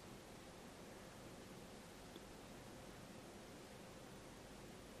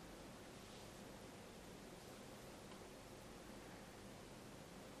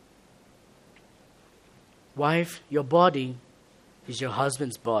 Wife, your body is your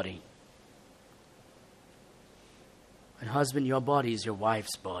husband's body. And husband, your body is your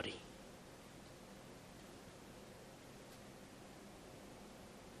wife's body.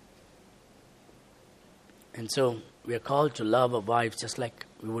 And so we are called to love our wives just like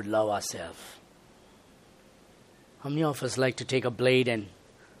we would love ourselves. How many of us like to take a blade and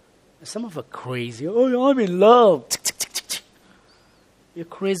some of us are crazy. Oh, I'm in love. You're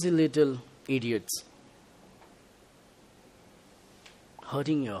crazy little idiots.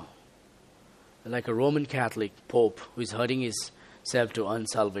 Hurting you. Like a Roman Catholic Pope who is hurting himself to earn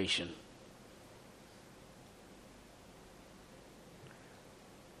salvation.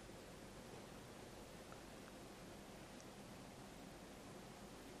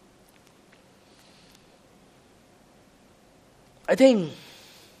 I think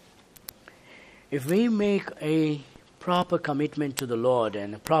if we make a proper commitment to the Lord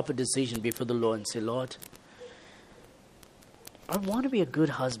and a proper decision before the Lord and say, Lord, I want to be a good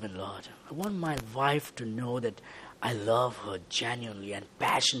husband, Lord. I want my wife to know that I love her genuinely and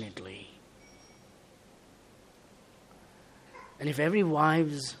passionately. And if every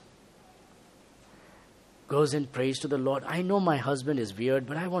wife goes and prays to the Lord, I know my husband is weird,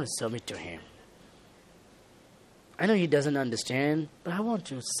 but I want to submit to him. I know he doesn't understand, but I want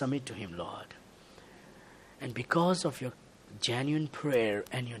to submit to him, Lord. And because of your genuine prayer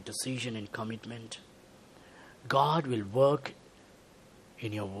and your decision and commitment, God will work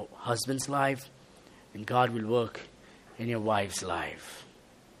in your husband's life, and God will work in your wife's life.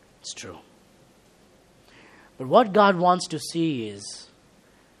 It's true. But what God wants to see is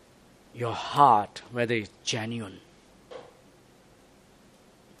your heart, whether it's genuine.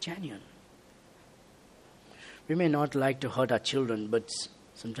 Genuine. We may not like to hurt our children, but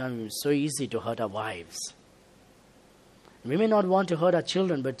sometimes it's so easy to hurt our wives. We may not want to hurt our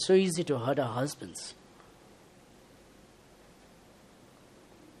children, but it's so easy to hurt our husbands.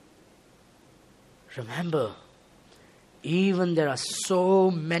 Remember, even there are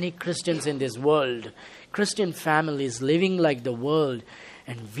so many Christians in this world, Christian families living like the world,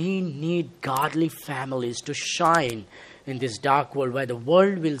 and we need godly families to shine in this dark world where the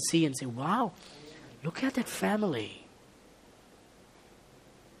world will see and say, wow, look at that family.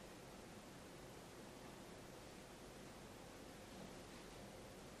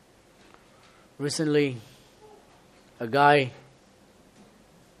 Recently, a guy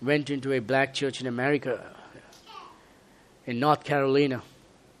went into a black church in America, in North Carolina.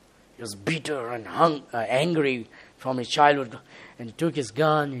 He was bitter and angry from his childhood, and he took his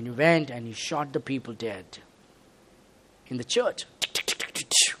gun and he went and he shot the people dead in the church.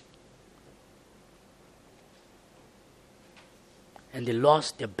 And they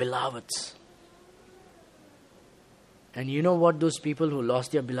lost their beloveds. And you know what those people who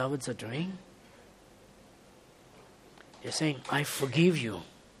lost their beloveds are doing? They're saying, I forgive you.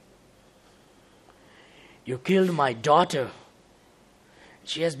 You killed my daughter.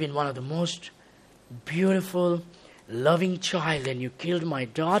 She has been one of the most beautiful, loving child, and you killed my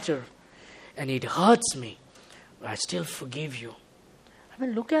daughter. And it hurts me. But I still forgive you. I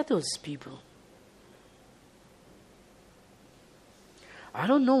mean, look at those people. I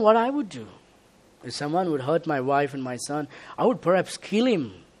don't know what I would do. If someone would hurt my wife and my son, I would perhaps kill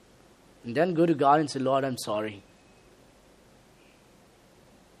him. And then go to God and say, Lord, I'm sorry.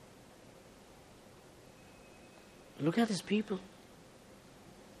 Look at these people.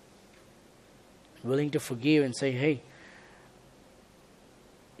 Willing to forgive and say, hey,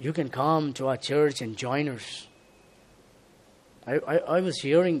 you can come to our church and join us. I was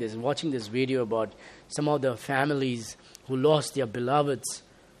hearing this, watching this video about some of the families who lost their beloveds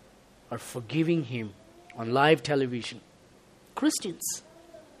are forgiving him on live television. Christians.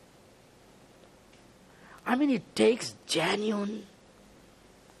 I mean, it takes genuine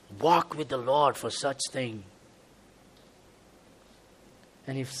walk with the Lord for such thing.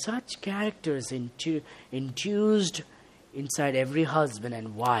 And if such characters infused inside every husband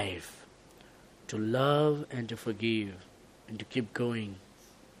and wife to love and to forgive and to keep going,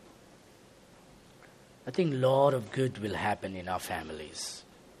 I think a lot of good will happen in our families.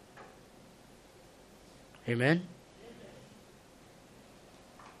 Amen?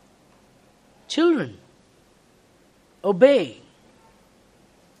 Children, obey.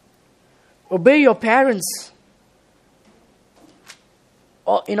 Obey your parents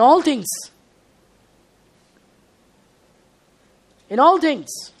in all things. In all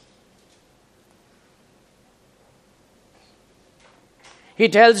things. He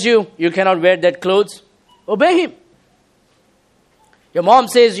tells you cannot wear that clothes. Obey him. Your mom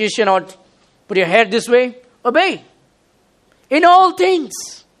says you should not put your hair this way. Obey. In all things.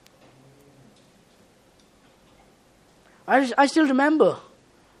 I still remember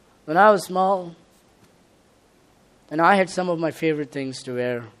when I was small and I had some of my favorite things to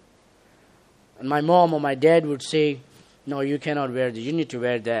wear. And my mom or my dad would say, no, you cannot wear this. You need to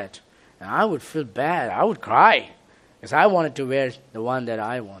wear that. And I would feel bad. I would cry because I wanted to wear the one that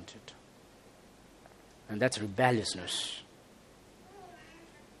I wanted. And that's rebelliousness.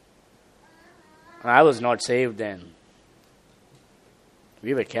 And I was not saved then.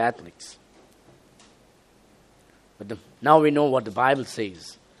 We were Catholics. But now we know what the Bible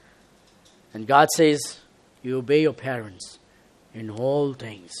says. And God says, you obey your parents in all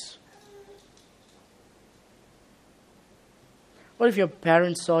things. What if your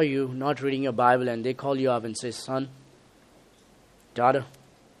parents saw you not reading your Bible and they call you up and say, son, daughter,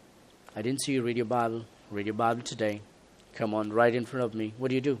 I didn't see you read your Bible. Read your Bible today. Come on, right in front of me.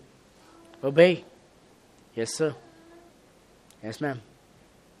 What do? Obey. Yes, sir. Yes, ma'am.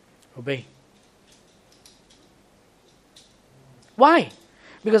 Obey. Why?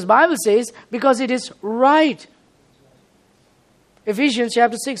 Because Bible says, because it is right. Ephesians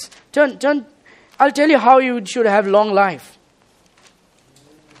chapter 6. Turn. I'll tell you how you should have long life.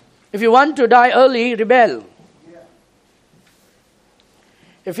 If you want to die early, rebel.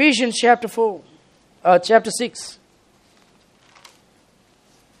 Ephesians chapter 6.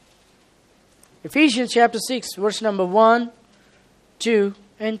 Ephesians chapter 6, verse number 1, 2,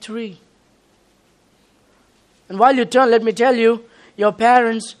 and 3. And while you turn, let me tell you, your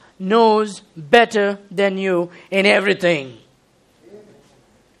parents knows better than you in everything.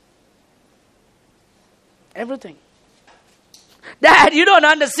 Everything. Dad, you don't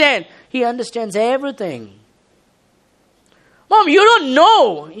understand. He understands everything. Mom, you don't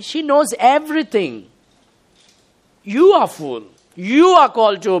know. She knows everything. You are fool. You are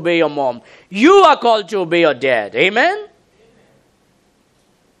called to obey your mom. You are called to obey your dad. Amen?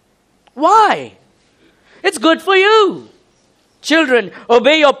 Why? It's good for you. Children,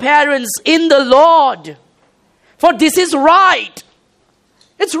 obey your parents in the Lord. For this is right.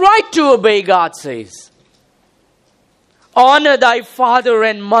 It's right to obey, God says. Honor thy father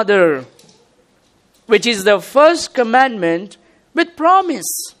and mother, which is the first commandment with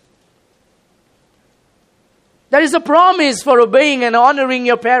promise. There is a promise for obeying and honoring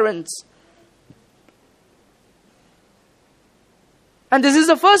your parents. And this is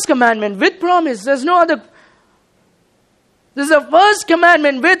the first commandment with promise. There's no other. This is the first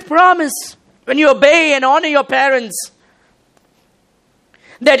commandment with promise. When you obey and honor your parents,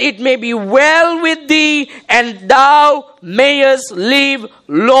 that it may be well with thee and thou mayest live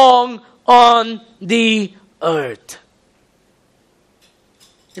long on the earth.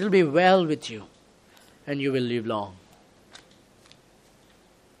 It will be well with you and you will live long.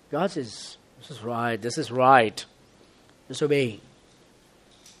 God says, this is right, this is right. Just obey.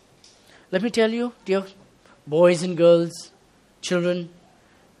 Let me tell you, dear boys and girls, children,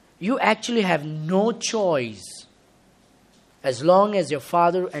 you actually have no choice as long as your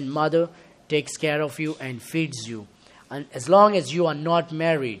father and mother takes care of you and feeds you. And as long as you are not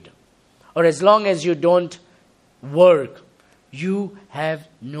married, or as long as you don't work, you have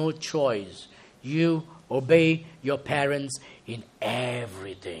no choice. You obey your parents in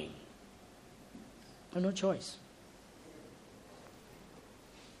everything. No choice.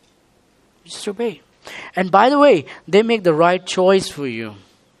 Just obey. And by the way, they make the right choice for you.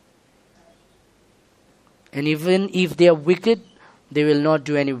 And even if they are wicked, they will not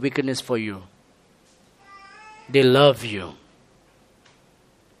do any wickedness for you. They love you.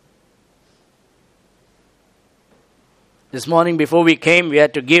 This morning before we came, we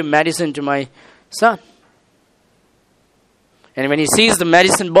had to give medicine to my son. And when he sees the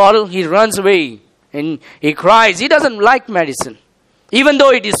medicine bottle, he runs away and he cries. He doesn't like medicine, even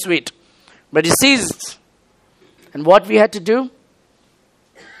though it is sweet. But he sees. And what we had to do?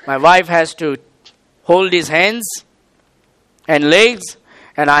 My wife has to hold his hands and legs,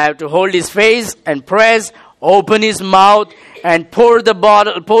 and I have to hold his face and press, open his mouth, and pour the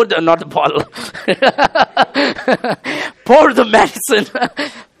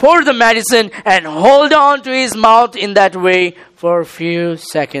medicine, and hold on to his mouth in that way for a few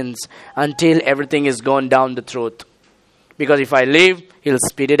seconds until everything is gone down the throat. Because if I leave, he'll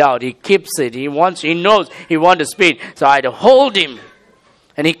spit it out. He keeps it. He knows he wants to spit. So I had to hold him.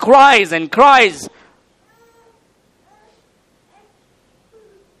 And he cries and cries.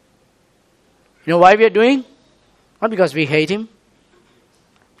 You know why we are doing? Not because we hate him.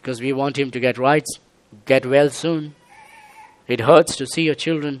 Because we want him to get right, get well soon. It hurts to see your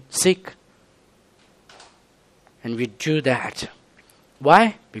children sick. And we do that.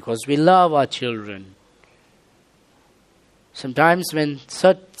 Why? Because we love our children. Sometimes when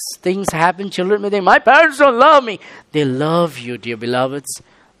such things happen, children may think, my parents don't love me. They love you, dear beloveds.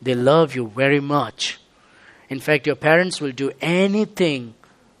 They love you very much. In fact, your parents will do anything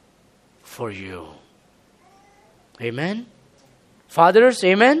for you. Amen? Fathers,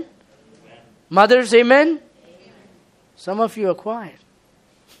 amen? Amen. Mothers, amen? Amen? Some of you are quiet.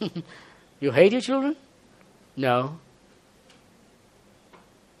 You hate your children? No.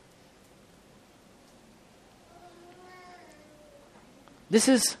 This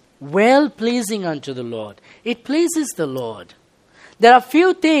is well-pleasing unto the Lord. It pleases the Lord. There are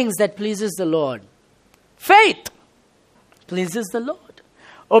few things that pleases the Lord. Faith pleases the Lord.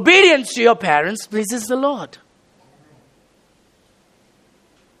 Obedience to your parents pleases the Lord.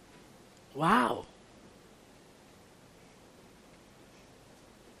 Wow.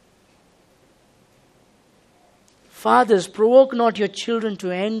 Fathers, provoke not your children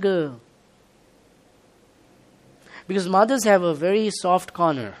to anger. Because mothers have a very soft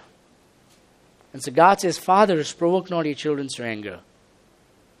corner. And so God says, fathers, provoke not your children to anger.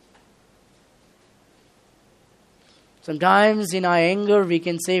 Sometimes in our anger, we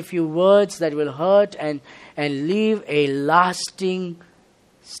can say a few words that will hurt and leave a lasting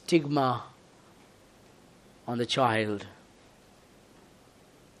stigma on the child.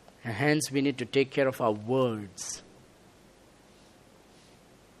 And hence we need to take care of our words.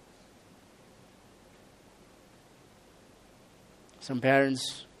 Some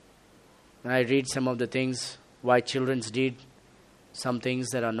parents, when I read some of the things why children did some things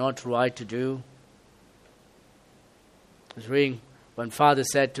that are not right to do. I was reading, one father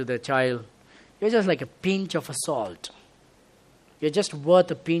said to the child, you're just like a pinch of salt. You're just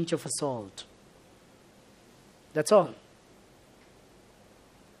worth a pinch of salt. That's all.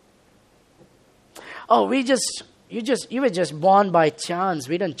 Oh, you were just born by chance.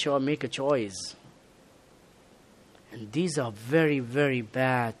 We didn't make a choice. And these are very, very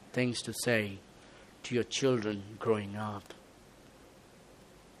bad things to say to your children growing up.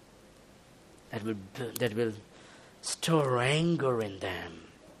 That will stir anger in them.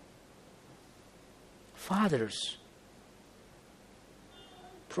 Fathers,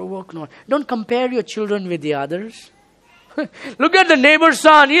 provoke not. Don't compare your children with the others. Look at the neighbor's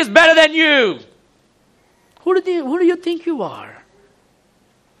son. He is better than you. Who do you think you are?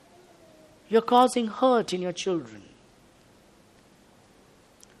 You're causing hurt in your children.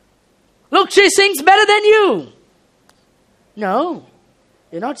 Look, she sings better than you. No,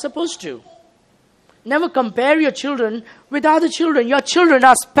 you're not supposed to. Never compare your children with other children. Your children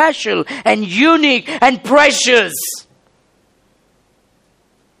are special and unique and precious.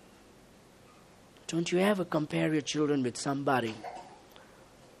 Don't you ever compare your children with somebody.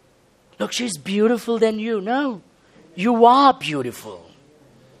 Look, she's beautiful than you. No, you are beautiful.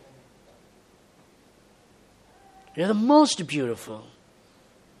 You're the most beautiful.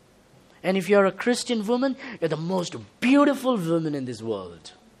 And if you're a Christian woman, you're the most beautiful woman in this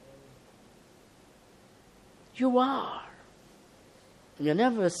world. You are. We're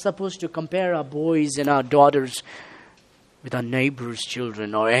never supposed to compare our boys and our daughters with our neighbor's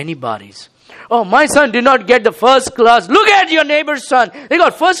children or anybody's. Oh, my son did not get the first class. Look at your neighbor's son. They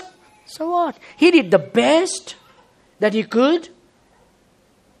got first. So what? He did the best that he could.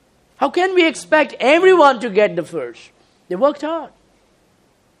 How can we expect everyone to get the first? They worked hard.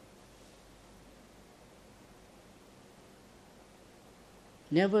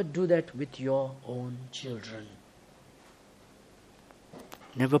 Never do that with your own children.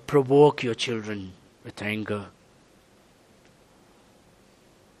 Never provoke your children with anger.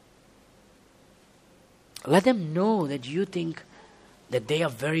 Let them know that you think that they are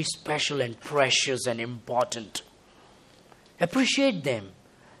very special and precious and important. Appreciate them.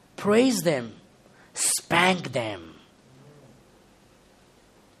 Praise them. Spank them.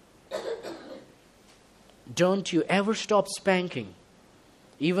 Don't you ever stop spanking.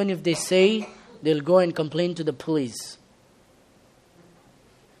 Even if they say they'll go and complain to the police.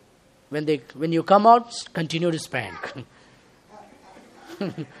 When you come out, continue to spank.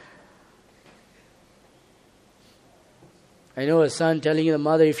 I know a son telling the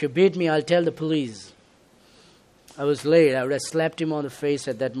mother, if you beat me, I'll tell the police. I was late. I would have slapped him on the face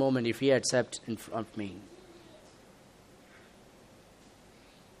at that moment if he had stepped in front of me.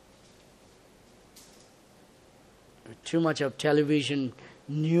 Too much of television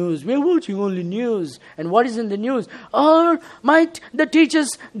news. We're watching only news. And what is in the news? Oh, the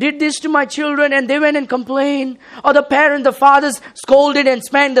teachers did this to my children and they went and complained. Or the fathers scolded and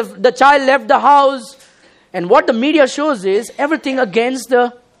spanked. The child left the house. And what the media shows is everything against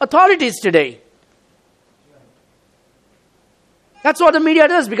the authorities today. That's what the media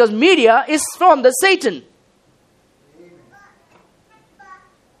does, because media is from the Satan.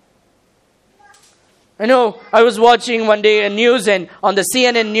 I know, I was watching one day a news, and on the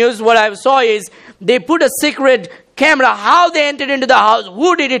CNN news, what I saw is they put a secret camera, how they entered into the house,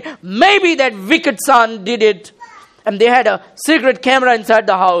 who did it, maybe that wicked son did it. And they had a secret camera inside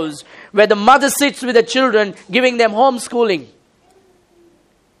the house where the mother sits with the children, giving them homeschooling.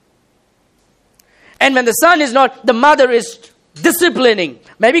 And when the son is not, the mother is disciplining,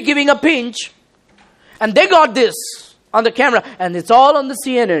 maybe giving a pinch. And they got this on the camera, and it's all on the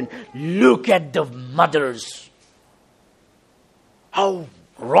CNN. Look at the mothers. How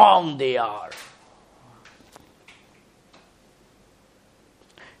wrong they are.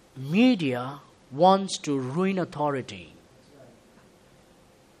 Media wants to ruin authority.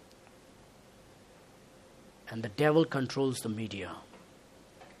 And the devil controls the media.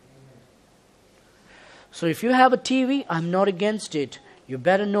 So if you have a TV, I'm not against it. You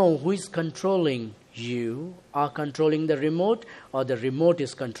better know who is controlling you, are controlling the remote, or the remote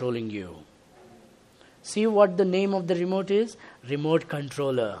is controlling you. See what the name of the remote is? Remote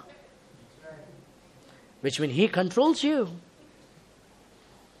controller. Which means he controls you.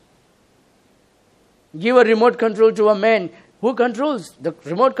 Give a remote control to a man. Who controls? The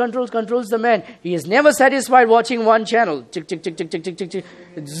remote controls the man. He is never satisfied watching one channel. Tick, tick, tick, tick, tick, tick, tick, tick.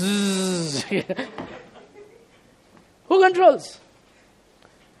 Who controls?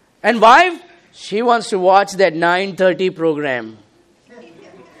 And wife, she wants to watch that 9:30 program.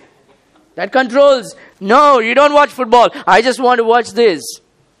 That controls. No, you don't watch football. I just want to watch this.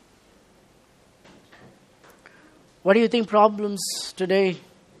 What do you think problems today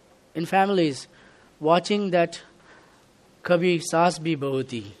in families? Watching that Kabhi Saas Bhi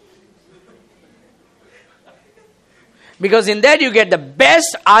Bahoti. Because in that you get the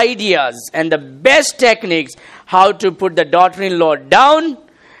best ideas and the best techniques how to put the daughter-in-law down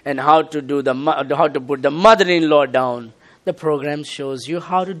and how to put the mother-in-law down. The program shows you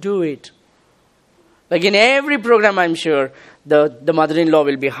how to do it. Like in every program, I'm sure, the mother-in-law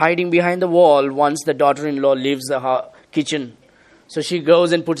will be hiding behind the wall once the daughter-in-law leaves the kitchen. So she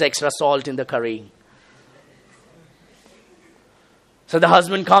goes and puts extra salt in the curry. So the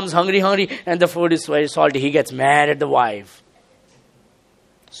husband comes hungry, and the food is very salty. He gets mad at the wife.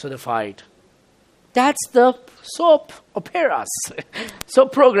 So they fight. That's the soap operas.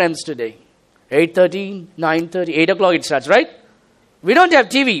 Soap programs today. 8:30, 9:30, 8 o'clock it starts, right? We don't have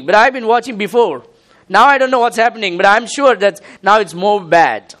TV, but I've been watching before. Now I don't know what's happening, but I'm sure that now it's more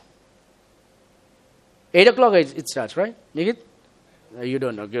bad. 8 o'clock it starts, right? Nikit? You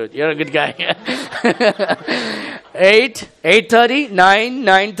don't know. Good. You're a good guy. 8, 8:30, 9,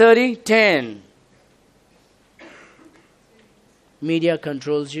 9:30, 10. Media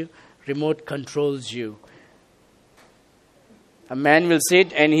controls you. Remote controls you. A man will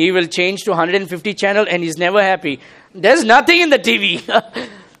sit and he will change to 150 channel and he's never happy. There's nothing in the TV.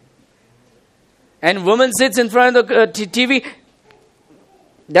 And woman sits in front of the TV.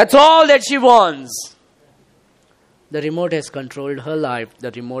 That's all that she wants. The remote has controlled her life.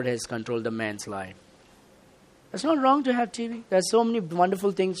 The remote has controlled the man's life. It's not wrong to have TV. There's so many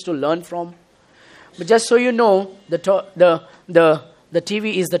wonderful things to learn from. But just so you know, the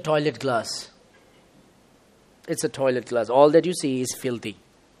TV is the toilet glass. It's a toilet glass. All that you see is filthy.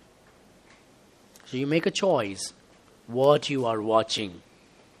 So you make a choice what you are watching.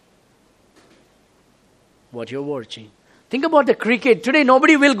 What you're watching. Think about the cricket. Today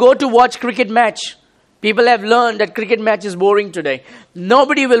nobody will go to watch cricket match. People have learned that cricket match is boring today.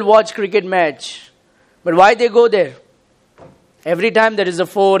 Nobody will watch cricket match. But why they go there? Every time there is a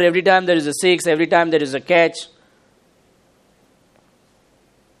 4, every time there is a 6, every time there is a catch.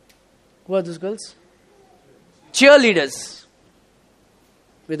 Who are those girls? Cheerleaders.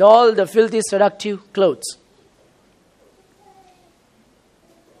 With all the filthy, seductive clothes.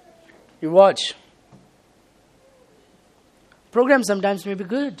 You watch. Programs sometimes may be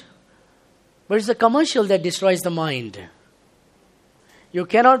good. But it's the commercial that destroys the mind. You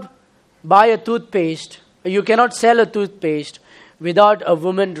cannot buy a toothpaste, or you cannot sell a toothpaste without a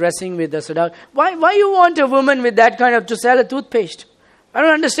woman dressing with a seductive. Why you want a woman with that kind of to sell a toothpaste? I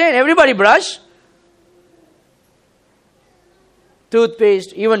don't understand. Everybody brush.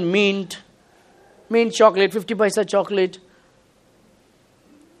 Toothpaste, even mint chocolate, 50 paisa chocolate.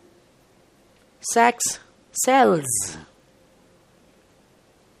 Sex sells.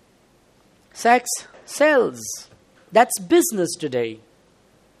 Sex sells. That's business today.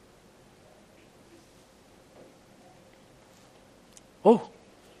 Oh.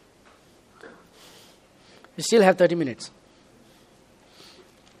 You still have 30 minutes.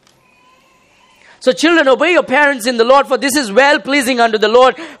 So children, obey your parents in the Lord, for this is well-pleasing unto the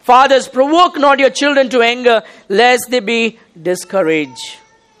Lord. Fathers, provoke not your children to anger, lest they be discouraged.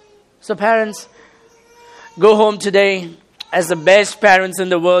 So parents, go home today as the best parents in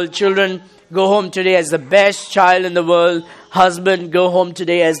the world. Children, go home today as the best child in the world. Husband, go home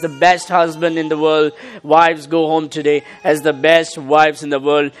today as the best husband in the world. Wives, go home today as the best wives in the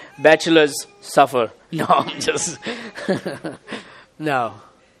world. Bachelors, suffer. No, I'm just... No.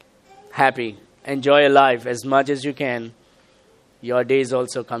 Happy. Enjoy your life as much as you can. Your day is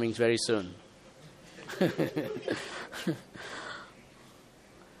also coming very soon.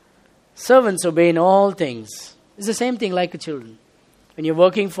 Servants obey in all things. It's the same thing like the children. When you're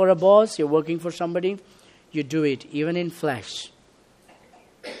working for a boss, you're working for somebody, you do it even in flesh.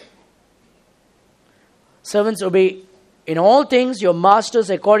 Servants obey in all things your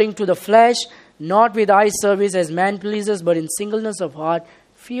masters according to the flesh, not with eye service as man pleases, but in singleness of heart,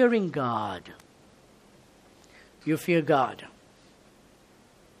 fearing God. You fear God.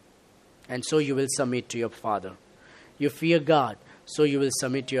 And so you will submit to your father. You fear God, so you will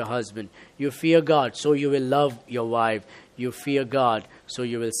submit to your husband. You fear God, so you will love your wife. You fear God, so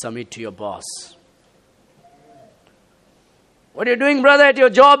you will submit to your boss. What are you doing, brother, at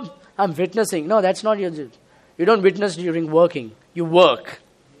your job? I'm witnessing. No, that's not your job. You don't witness during working. You work.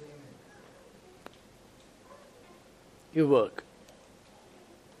 You work.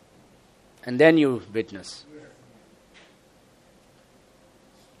 And then you witness.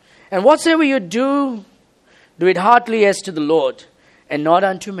 And whatsoever you do, do it heartily as to the Lord, and not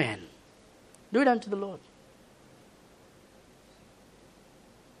unto man. Do it unto the Lord.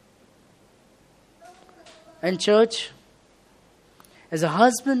 And church, as a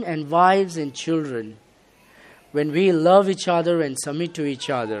husband and wives and children, when we love each other and submit to each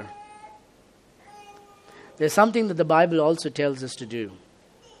other, there's something that the Bible also tells us to do.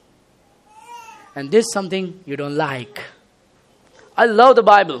 And this is something you don't like. I love the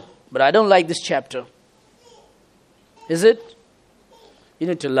Bible, but I don't like this chapter. Is it? You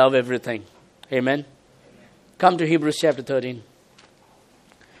need to love everything. Amen? Come to Hebrews chapter 13.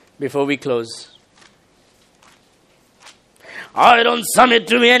 Before we close. I don't submit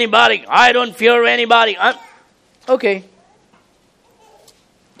to anybody. I don't fear anybody. Okay.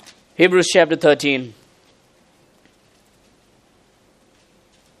 Hebrews chapter 13.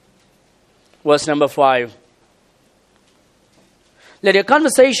 Verse number 5. Let your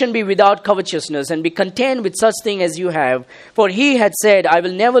conversation be without covetousness, and be content with such thing as you have. For he had said, I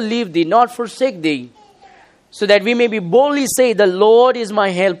will never leave thee, nor forsake thee. So that we may be boldly say, the Lord is my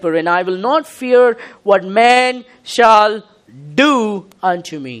helper, and I will not fear what man shall do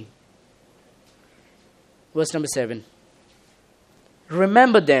unto me. Verse number 7.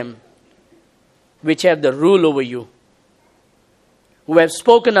 Remember them which have the rule over you, who have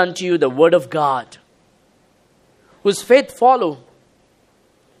spoken unto you the word of God, whose faith follow,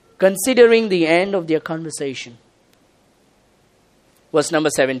 considering the end of their conversation. Verse number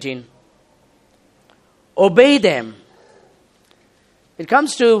 17. Obey them. It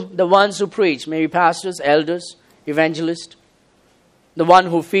comes to the ones who preach, maybe pastors, elders, evangelists, the one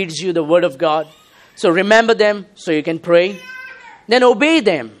who feeds you the word of God. So remember them so you can pray. Then obey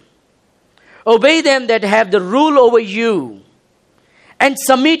them. Obey them that have the rule over you. And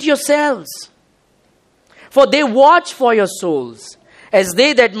submit yourselves. For they watch for your souls, as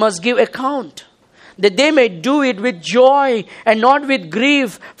they that must give account, that they may do it with joy and not with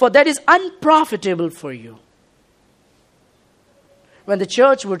grief, for that is unprofitable for you. When the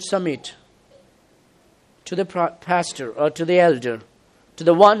church would submit to the pastor or to the elder, to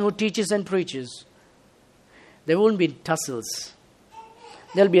the one who teaches and preaches, there won't be tussles.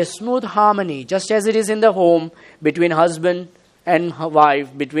 There'll be a smooth harmony, just as it is in the home, between husband and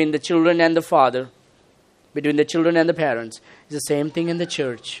wife, between the children and the father, between the children and the parents. It's the same thing in the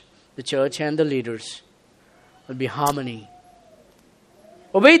church and the leaders. There'll be harmony.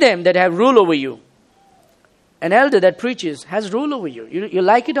 Obey them that have rule over you. An elder that preaches has rule over you. You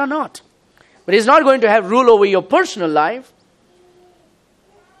like it or not. But he's not going to have rule over your personal life,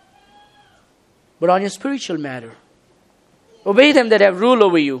 but on your spiritual matter. Obey them that have rule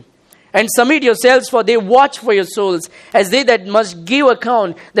over you. And submit yourselves, for they watch for your souls, as they that must give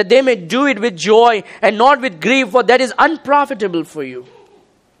account, that they may do it with joy and not with grief, for that is unprofitable for you.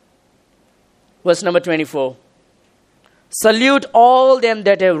 Verse number 24. Salute all them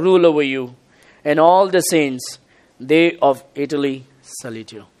that have rule over you, and all the saints, they of Italy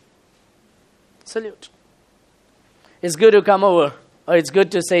salute you. Salute. It's good to come over, or it's good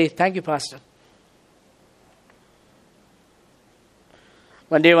to say, thank you, Pastor.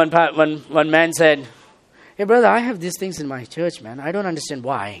 One day, one man said, hey, brother, I have these things in my church, man. I don't understand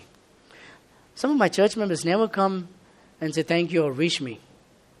why. Some of my church members never come and say thank you or wish me.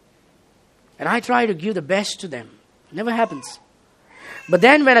 And I try to give the best to them. It never happens. But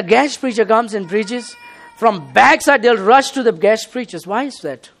then when a guest preacher comes and preaches, from backside they'll rush to the guest preachers. Why is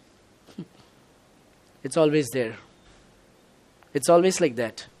that? It's always there. It's always like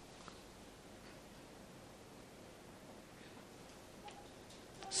that.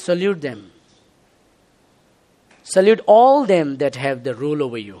 Salute them. Salute all them that have the rule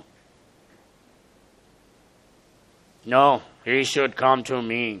over you. No, he should come to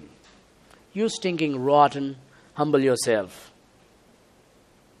me. You stinking rotten, humble yourself.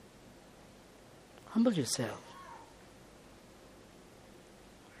 Humble yourself.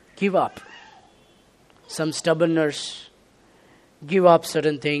 Give up some stubbornness. Give up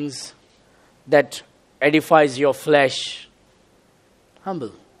certain things that edifies your flesh.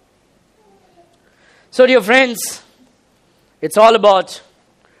 Humble. So dear friends, it's all about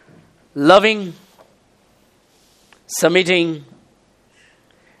loving, submitting,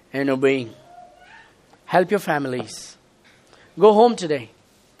 and obeying. Help your families. Go home today.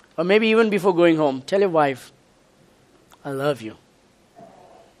 Or maybe even before going home, tell your wife, I love you.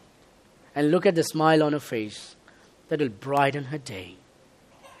 And look at the smile on her face. That will brighten her day.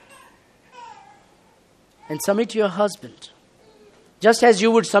 And submit to your husband. Just as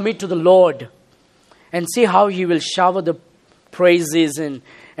you would submit to the Lord. And see how He will shower the praises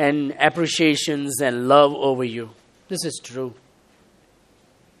and appreciations and love over you. This is true.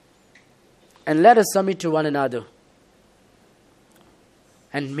 And let us submit to one another.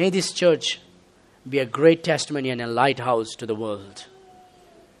 And may this church be a great testimony and a lighthouse to the world.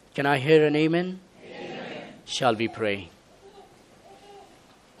 Can I hear an amen? Amen. Shall we pray?